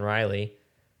Lincoln Riley.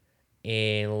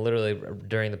 And literally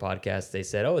during the podcast, they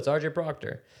said, oh, it's RJ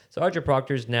Proctor. So RJ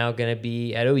Proctor is now going to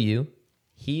be at OU.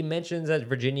 He mentions at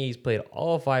Virginia he's played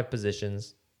all 5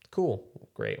 positions. Cool.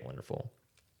 Great. Wonderful.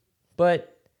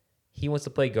 But he wants to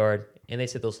play guard, and they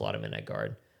said they'll slot him in at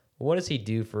guard. What does he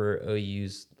do for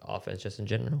OU's offense just in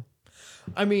general?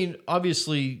 I mean,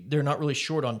 obviously, they're not really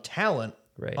short on talent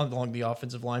Right. along the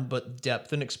offensive line, but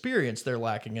depth and experience they're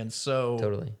lacking in. So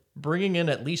Totally. bringing in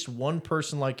at least one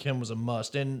person like him was a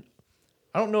must. And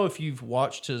I don't know if you've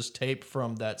watched his tape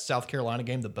from that South Carolina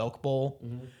game, the Belk Bowl.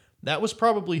 Mm-hmm. That was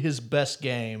probably his best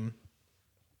game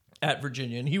at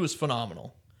Virginia, and he was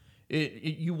phenomenal.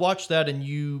 You watch that and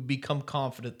you become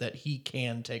confident that he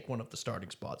can take one of the starting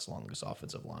spots along this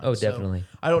offensive line. Oh, So definitely.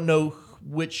 I don't know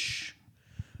which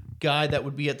guy that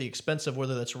would be at the expense of,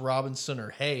 whether that's Robinson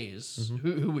or Hayes.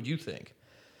 Mm-hmm. Who would you think?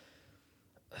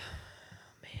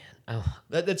 Oh,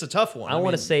 That's a tough one. I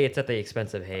want to mean, say it's at the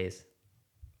expense of Hayes.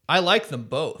 I like them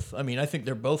both. I mean, I think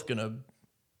they're both gonna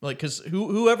because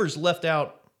whoever's left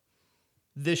out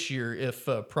this year, if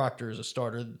Proctor is a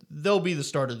starter, they'll be the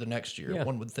starter the next year. Yeah.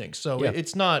 One would think. So Yeah.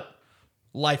 it's not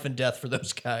life and death for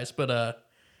those guys, but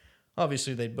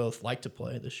obviously they'd both like to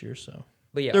play this year. So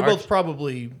But yeah, they're both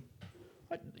probably.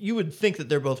 You would think that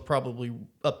they're both probably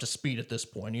up to speed at this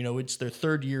point. It's their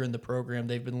 3rd year in the program.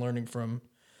 They've been learning from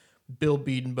Bill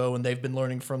Bedenbow, and they've been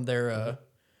learning from their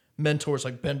mentors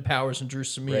like Ben Powers and Drew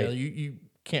Samia. Right. You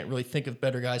can't really think of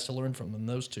better guys to learn from than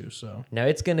those two. So Now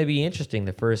it's going to be interesting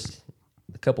the first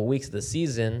couple weeks of the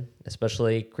season,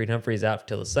 especially Creed Humphrey's out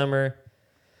till the summer.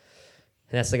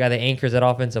 And that's the guy that anchors that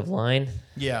offensive line.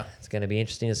 yeah, It's going to be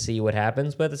interesting to see what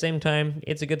happens. But at the same time,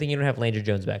 it's a good thing you don't have Landry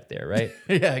Jones back there, right?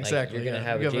 yeah, Like, exactly. you're going to yeah.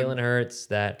 have You a Jalen Hurts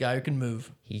that guy who can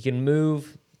move. he can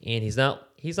move, and he's not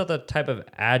the type of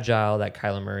agile that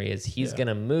Kyler Murray is. He's Yeah. going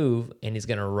to move, and he's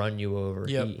going to run you over.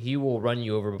 Yep. He will run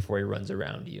you over before he runs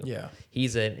around you. Yeah.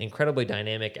 He's an incredibly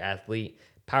dynamic athlete,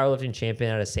 powerlifting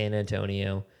champion out of San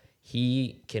Antonio.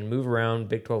 He can move around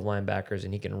Big 12 linebackers,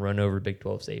 and he can run over Big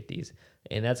 12 safeties.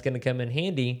 And that's going to come in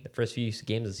handy the first few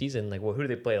games of the season. Like, well, who do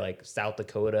they play? Like South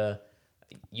Dakota,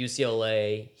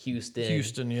 UCLA,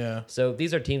 Houston. Yeah. So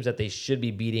these are teams that they should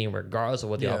be beating regardless of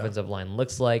what the Yeah. offensive line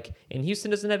looks like. And Houston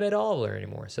doesn't have Ed Oliver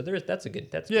anymore. So that's Yeah,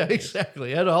 good news.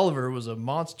 exactly. Ed Oliver was a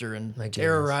monster and My goodness.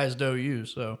 terrorized OU.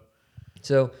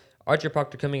 So Archer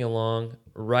Proctor coming along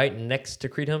right next to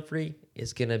Creed Humphrey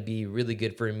is going to be really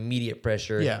good for immediate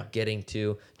pressure Yeah. getting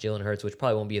to Jalen Hurts, which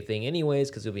probably won't be a thing anyways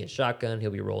because he'll be in shotgun.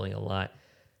 He'll be rolling a lot.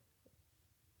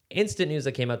 Instant news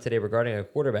that came out today regarding a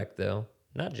quarterback, though.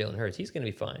 Not Jalen Hurts. He's going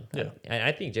to be fine. Yeah.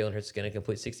 I think Jalen Hurts is going to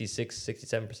complete 66,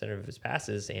 67% of his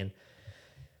passes. And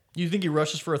You think he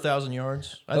rushes for 1,000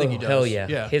 yards? I think he does. Hell yeah.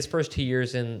 Yeah. His first 2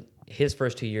 years in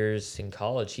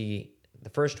college, the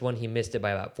first one he missed it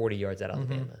by about 40 yards at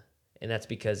Alabama. And that's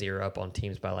because they were up on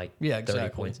teams by like Yeah, 30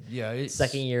 exactly. points. Yeah.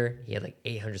 Second year, he had like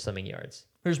 800 something yards.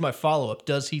 Here's my follow-up.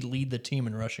 Does he lead the team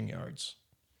in rushing yards?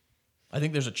 I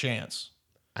think there's a chance.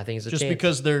 I think it's a Just chance.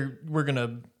 because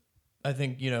I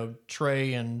think,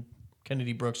 Trey and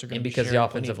Kennedy Brooks are going to And be because the sharing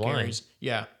plenty offensive of line. carries.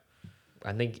 Yeah.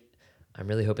 I'm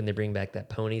really hoping they bring back that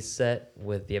pony set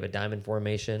with they have a diamond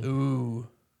formation. Ooh,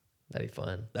 That'd be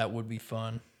fun. that would be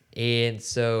fun. And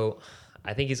so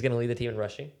I think he's going to lead the team in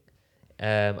rushing.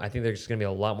 I think there's going to be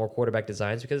a lot more quarterback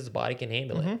designs because his body can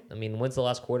handle it. I mean, when's the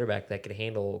last quarterback that could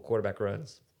handle quarterback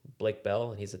runs? Blake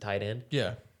Bell, and he's a tight end.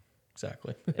 Yeah,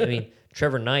 exactly. I mean,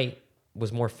 Trevor Knight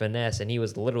was more finesse, and he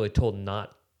was literally told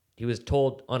not he was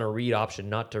told on a read option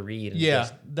not to read. And Yeah,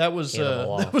 just that was hand the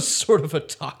ball that off. was sort of a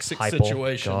toxic Heupel,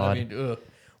 situation. God. I mean, ugh.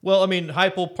 Well, I mean,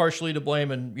 Heupel partially to blame,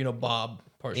 and Bob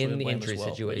partially to in the blame injury as well.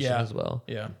 But situation yeah, as well.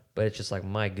 Yeah, But it's just like,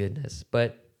 my goodness.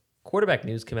 But quarterback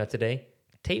news came out today.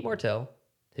 Tate Martell,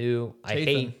 who I Tathan.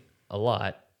 hate a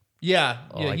lot. yeah,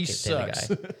 Oh, yeah. I He can't stand the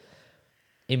sucks. guy.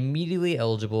 Immediately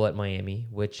eligible at Miami,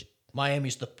 which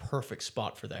Miami's the perfect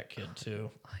spot for that kid too.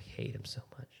 I hate him so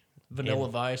much. Vanilla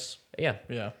And- Vice. Yeah.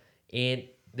 Yeah. And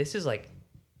this is like,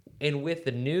 and with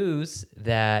the news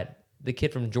that the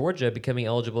kid from Georgia becoming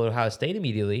eligible at Ohio State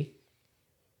immediately,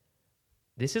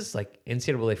 this is like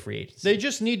NCAA free agency. They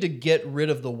just need to get rid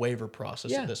of the waiver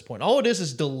process Yeah. at this point. All it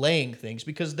is delaying things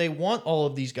because they want all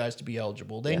of these guys to be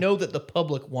eligible. They Yeah. know that the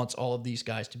public wants all of these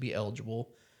guys to be eligible.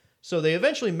 So they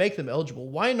eventually make them eligible.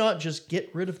 Why not just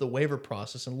get rid of the waiver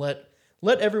process and let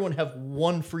everyone have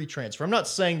one free transfer? I'm not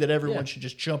saying that everyone Yeah. should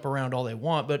just jump around all they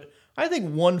want, but I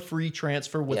think one free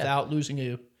transfer without losing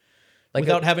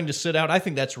without having to sit out, I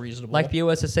think that's reasonable. Like the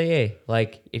OSSAA.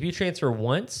 Like, if you transfer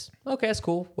once, okay, that's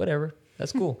cool. Whatever.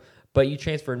 That's cool. But you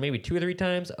transferred maybe 2 or 3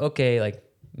 times, okay, like,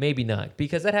 maybe not.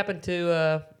 Because that happened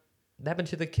to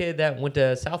the kid that went to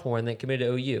Southmore and then committed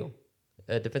to OU,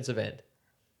 a defensive end.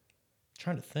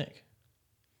 trying to think.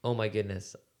 Oh, my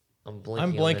goodness. I'm blanking I'm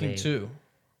on the blanking name. too.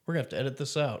 We're going to have to edit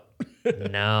this out.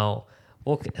 No.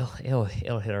 Well, it'll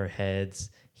hit our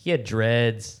heads. He had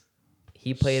dreads.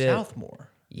 He played Southmore.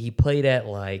 He played at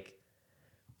like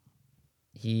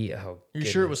You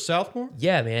sure it was Southmore?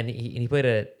 Yeah, man. He played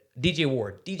at DJ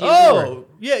Ward. DJ Ward. Oh,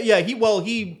 yeah.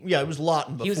 It was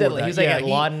Lawton before He was that. at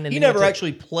Lawton, and then he he never went to-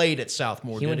 actually played at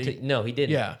Southmore, He did went he? to no, he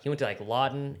didn't. Yeah. He went to like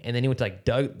Lawton, and then he went to like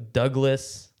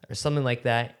Douglas or something like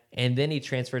that, and then he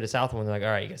transferred to Southmore. And they're like, all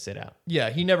right, you gotta sit out. Yeah,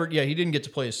 he didn't get to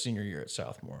play his senior year at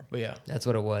Southmore. But yeah. That's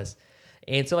what it was.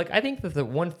 And so like I think that the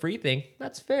one free thing,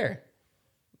 that's fair.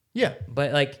 Yeah.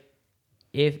 But like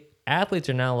if athletes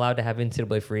are not allowed to have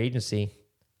NCAA free agency,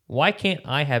 why can't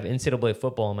I have NCAA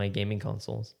football on my gaming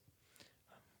consoles?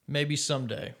 Maybe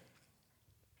someday.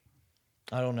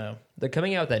 I don't know. They're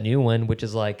coming out with that new one, which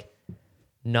is like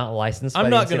not licensed by I'm the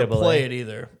not going to NCAA. play it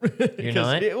either. You're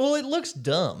not? It looks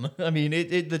dumb. I mean,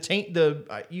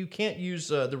 you can't use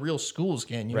the real schools,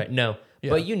 can you? Right, no. Yeah.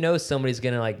 But somebody's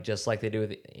going to like, just like they do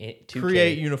with 2K.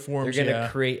 Create uniforms, They're going to yeah.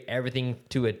 create everything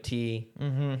to a T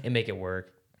and make it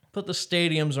work. But the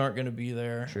stadiums aren't going to be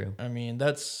there. True. I mean,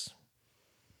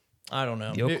 I don't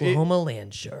know. The Oklahoma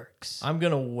Land Sharks I'm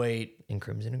going to wait. in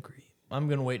crimson and green. I'm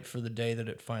gonna wait for the day that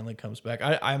it finally comes back.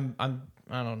 I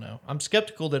don't know. I'm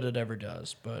skeptical that it ever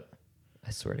does, but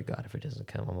I swear to God, if it doesn't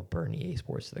come, I'm going to burn EA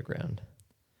Sports to the ground.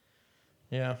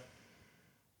 yeah.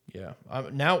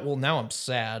 Now I'm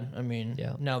sad. I mean,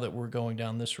 Yeah. now that we're going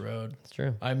down this road, It's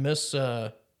true. I miss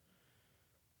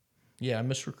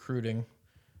recruiting.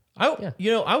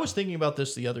 Yeah. I was thinking about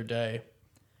this the other day.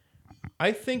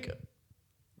 I think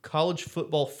college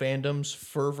football fandom's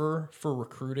fervor for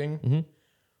recruiting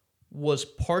was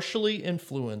partially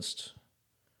influenced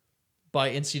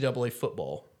by NCAA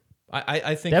football.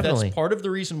 I think Definitely. that's part of the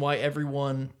reason why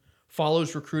everyone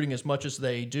follows recruiting as much as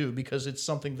they do, because it's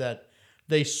something that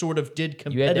they sort of did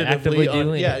competitively. You had to actively do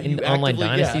you in online actively-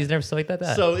 dynasties and everything like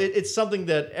that. So it's something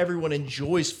that everyone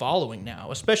enjoys following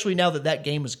now, especially now that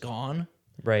game is gone.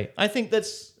 right. I think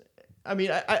that's. I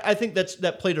mean, I think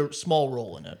that played a small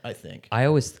role in it. I think. I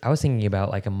was thinking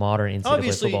about like a modern NCAA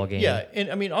Obviously, football game. yeah, and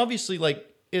I mean, obviously, like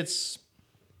it's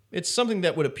something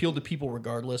that would appeal to people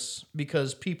regardless,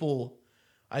 because people,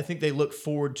 I think they look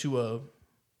forward to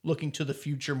looking to the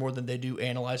future more than they do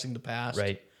analyzing the past.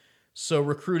 Right. So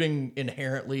recruiting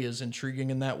inherently is intriguing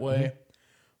in that way,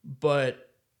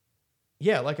 but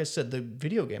yeah, like I said, the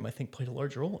video game I think played a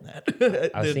large role in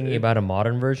that. I was thinking about a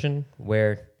modern version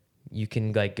where you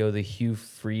can like go the Hugh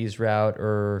Freeze route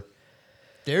or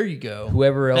There you go.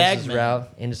 whoever else's Bagman. route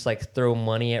and just like throw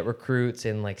money at recruits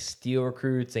and like steal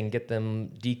recruits and get them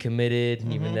decommitted,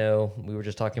 even though we were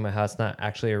just talking about how it's not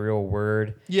actually a real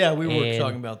word. Yeah, we were And-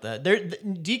 talking about that.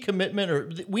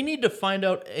 Decommitment, we need to find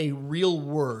out a real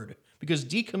word, because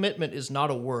decommitment is not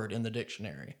a word in the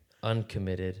dictionary.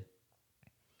 Uncommitted.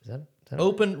 Is that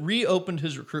Reopened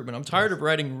his recruitment. I'm tired of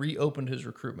writing reopened his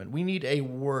recruitment. We need a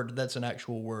word that's an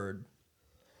actual word.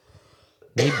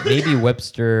 maybe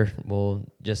Webster will,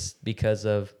 just because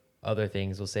of other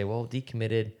things, will say, well,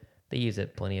 decommitted, they use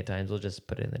it plenty of times. We'll just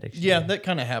put it in the dictionary. Yeah, that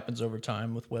kind of happens over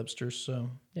time with Webster,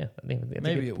 so Yeah, I think that's a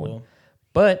maybe good it point. will.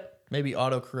 But Maybe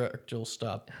autocorrect will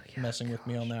stop messing with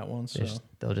me on that one. So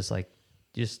they'll just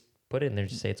put it in there,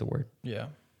 just say it's a word. yeah.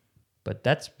 But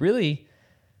that's really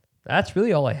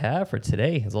all I have for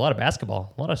today. It's a lot of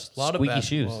basketball, a lot of A lot squeaky of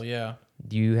basketball, shoes. yeah.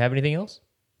 Do you have anything else?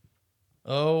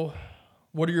 Oh,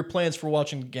 what are your plans for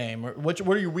watching the game? Or what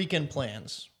are your weekend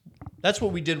plans? That's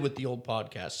what we did with the old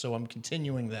podcast, so I'm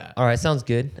continuing that. All right, sounds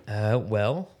good.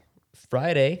 Well,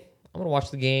 Friday, I'm going to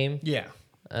watch the game. Yeah.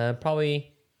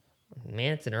 Probably,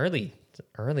 man, it's an early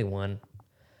one.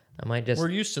 I might just, We're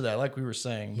used to that, like we were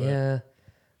saying. But yeah,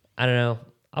 I don't know.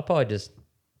 I'll probably just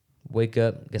wake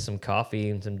up, get some coffee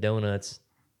and some donuts,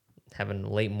 having a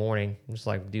late morning. Just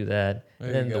like do that. There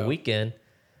And then you the go. weekend,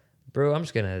 bro, I'm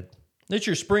just going to, It's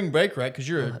your spring break, right? Because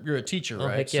you're a teacher,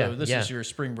 right? heck yeah, So this yeah. is your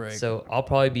spring break. so I'll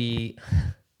probably be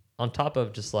on top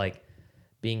of just like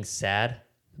being sad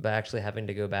about actually having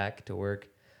to go back to work.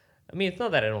 I mean, it's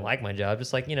not that I don't like my job,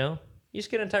 just like, you just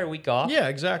get an entire week off. yeah, And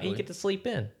exactly. you get to sleep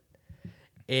in.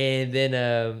 And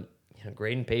then,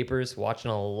 grading papers,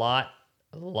 watching a lot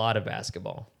of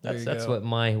basketball. There you That's go. what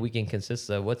my weekend consists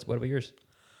of. What about yours?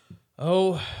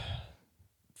 Oh,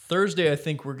 Thursday, I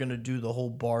think we're gonna do the whole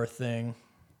bar thing.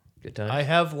 Good time. I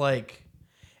have like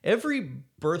every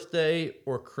birthday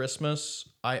or Christmas,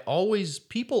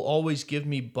 people always give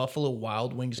me Buffalo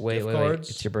Wild Wings wait, gift wait. cards.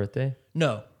 It's your birthday?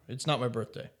 No, it's not my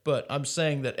birthday. But I'm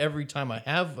saying that every time I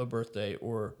have a birthday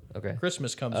or Okay.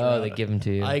 Christmas comes Oh, around, they give them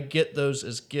to you. I get those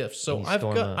as gifts. So And you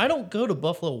store 'em up. I don't go to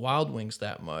Buffalo Wild Wings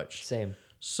that much. Same.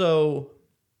 So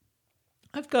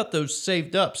I've got those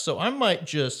saved up. So I might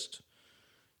just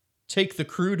take the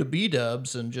crew to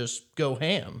B-Dubs and just go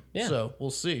ham. Yeah. So we'll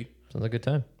see. Sounds like a good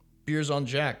time. Beers on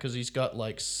Jack because he's got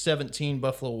like 17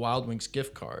 Buffalo Wild Wings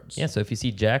gift cards. Yeah, so if you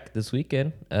see Jack this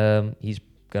weekend, he's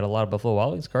got a lot of Buffalo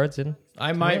Wild Wings cards in.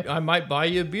 I might buy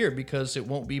you a beer because it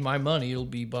won't be my money. It'll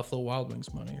be Buffalo Wild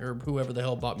Wings money or whoever the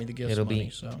hell bought me the gifts It'll money. be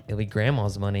So it'll be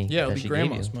grandma's money. yeah, it'll that be she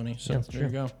grandma's gave you. money. So Yeah, that's there you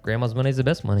true. go. Grandma's money is the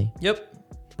best money. Yep,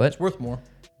 But it's worth more.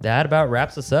 that about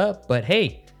wraps us up. But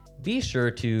hey, be sure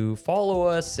to follow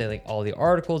us and like all the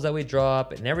articles that we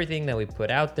drop and everything that we put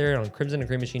out there on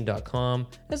crimsonandcreammachine.com.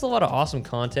 There's a lot of awesome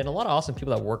content, a lot of awesome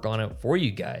people that work on it for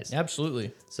you guys.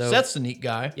 Absolutely. So- Seth's a neat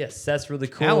guy. Yes, that's really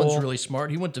cool. Alan's really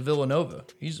smart. He went to Villanova.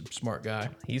 He's a smart guy.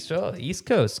 He's from East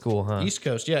Coast school, huh? East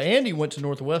Coast, yeah. And he went to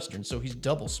Northwestern, so he's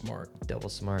double smart. Double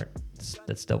smart.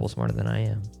 That's double smarter than I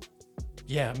am.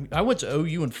 Yeah, I went to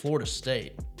OU and Florida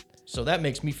State, so that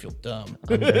makes me feel dumb.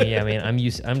 Yeah, I mean, I'm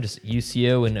just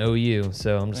UCO and OU,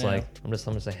 so I'm just Yeah. like I'm just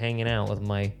like hanging out with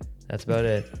my. That's about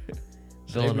it.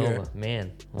 Same Villanova, here.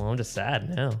 man. Well, I'm just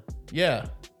sad now. Yeah.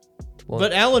 Well-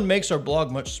 But Alan makes our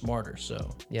blog much smarter,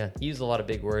 so Yeah, he uses a lot of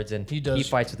big words, and He does. He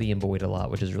fights with Ian Boyd a lot,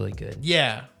 which is really good.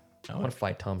 yeah. I want to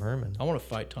fight Tom Herman. I want to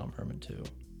fight Tom Herman too.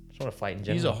 I just want to fight in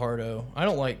general. He's a hardo. I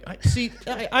don't like. I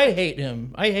hate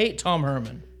him. I hate Tom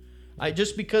Herman.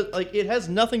 Just because like it has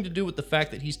nothing to do with the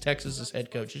fact that he's Texas's head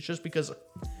coach. It's just because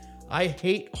I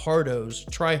hate hardos,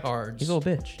 tryhards. He's a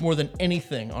little bitch. more than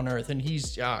anything on earth, and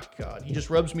he's God. He just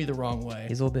rubs me the wrong way.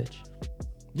 He's a little bitch.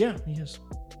 Yeah, he is.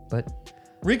 But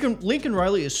Lincoln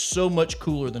Riley is so much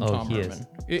cooler than Tom he is. Herman.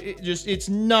 It's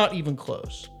not even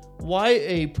close. Why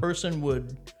a person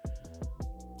would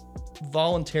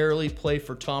voluntarily play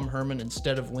for Tom Herman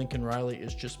instead of Lincoln Riley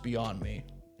is just beyond me.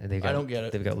 I don't get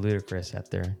it. They've got Ludacris out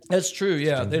there. That's true.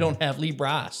 Yeah, they don't have Lee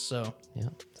Bryce, so Yeah.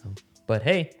 So, but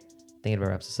hey, I think it about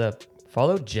wraps us up.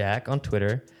 Follow Jack on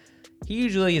Twitter. He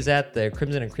usually is at the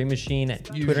Crimson and Cream Machine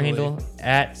Twitter Usually. handle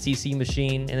at CC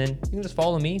Machine, and then you can just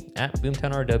follow me at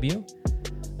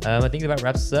BoomtownRW. I think that about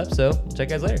wraps us up. So check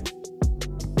you guys later.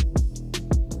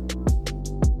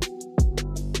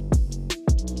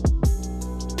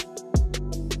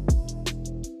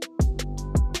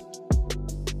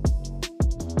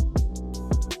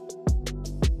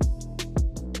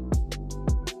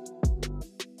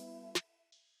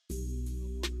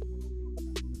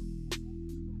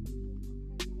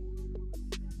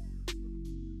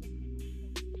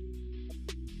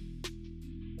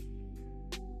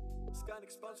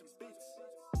 Skynic sponsored beats.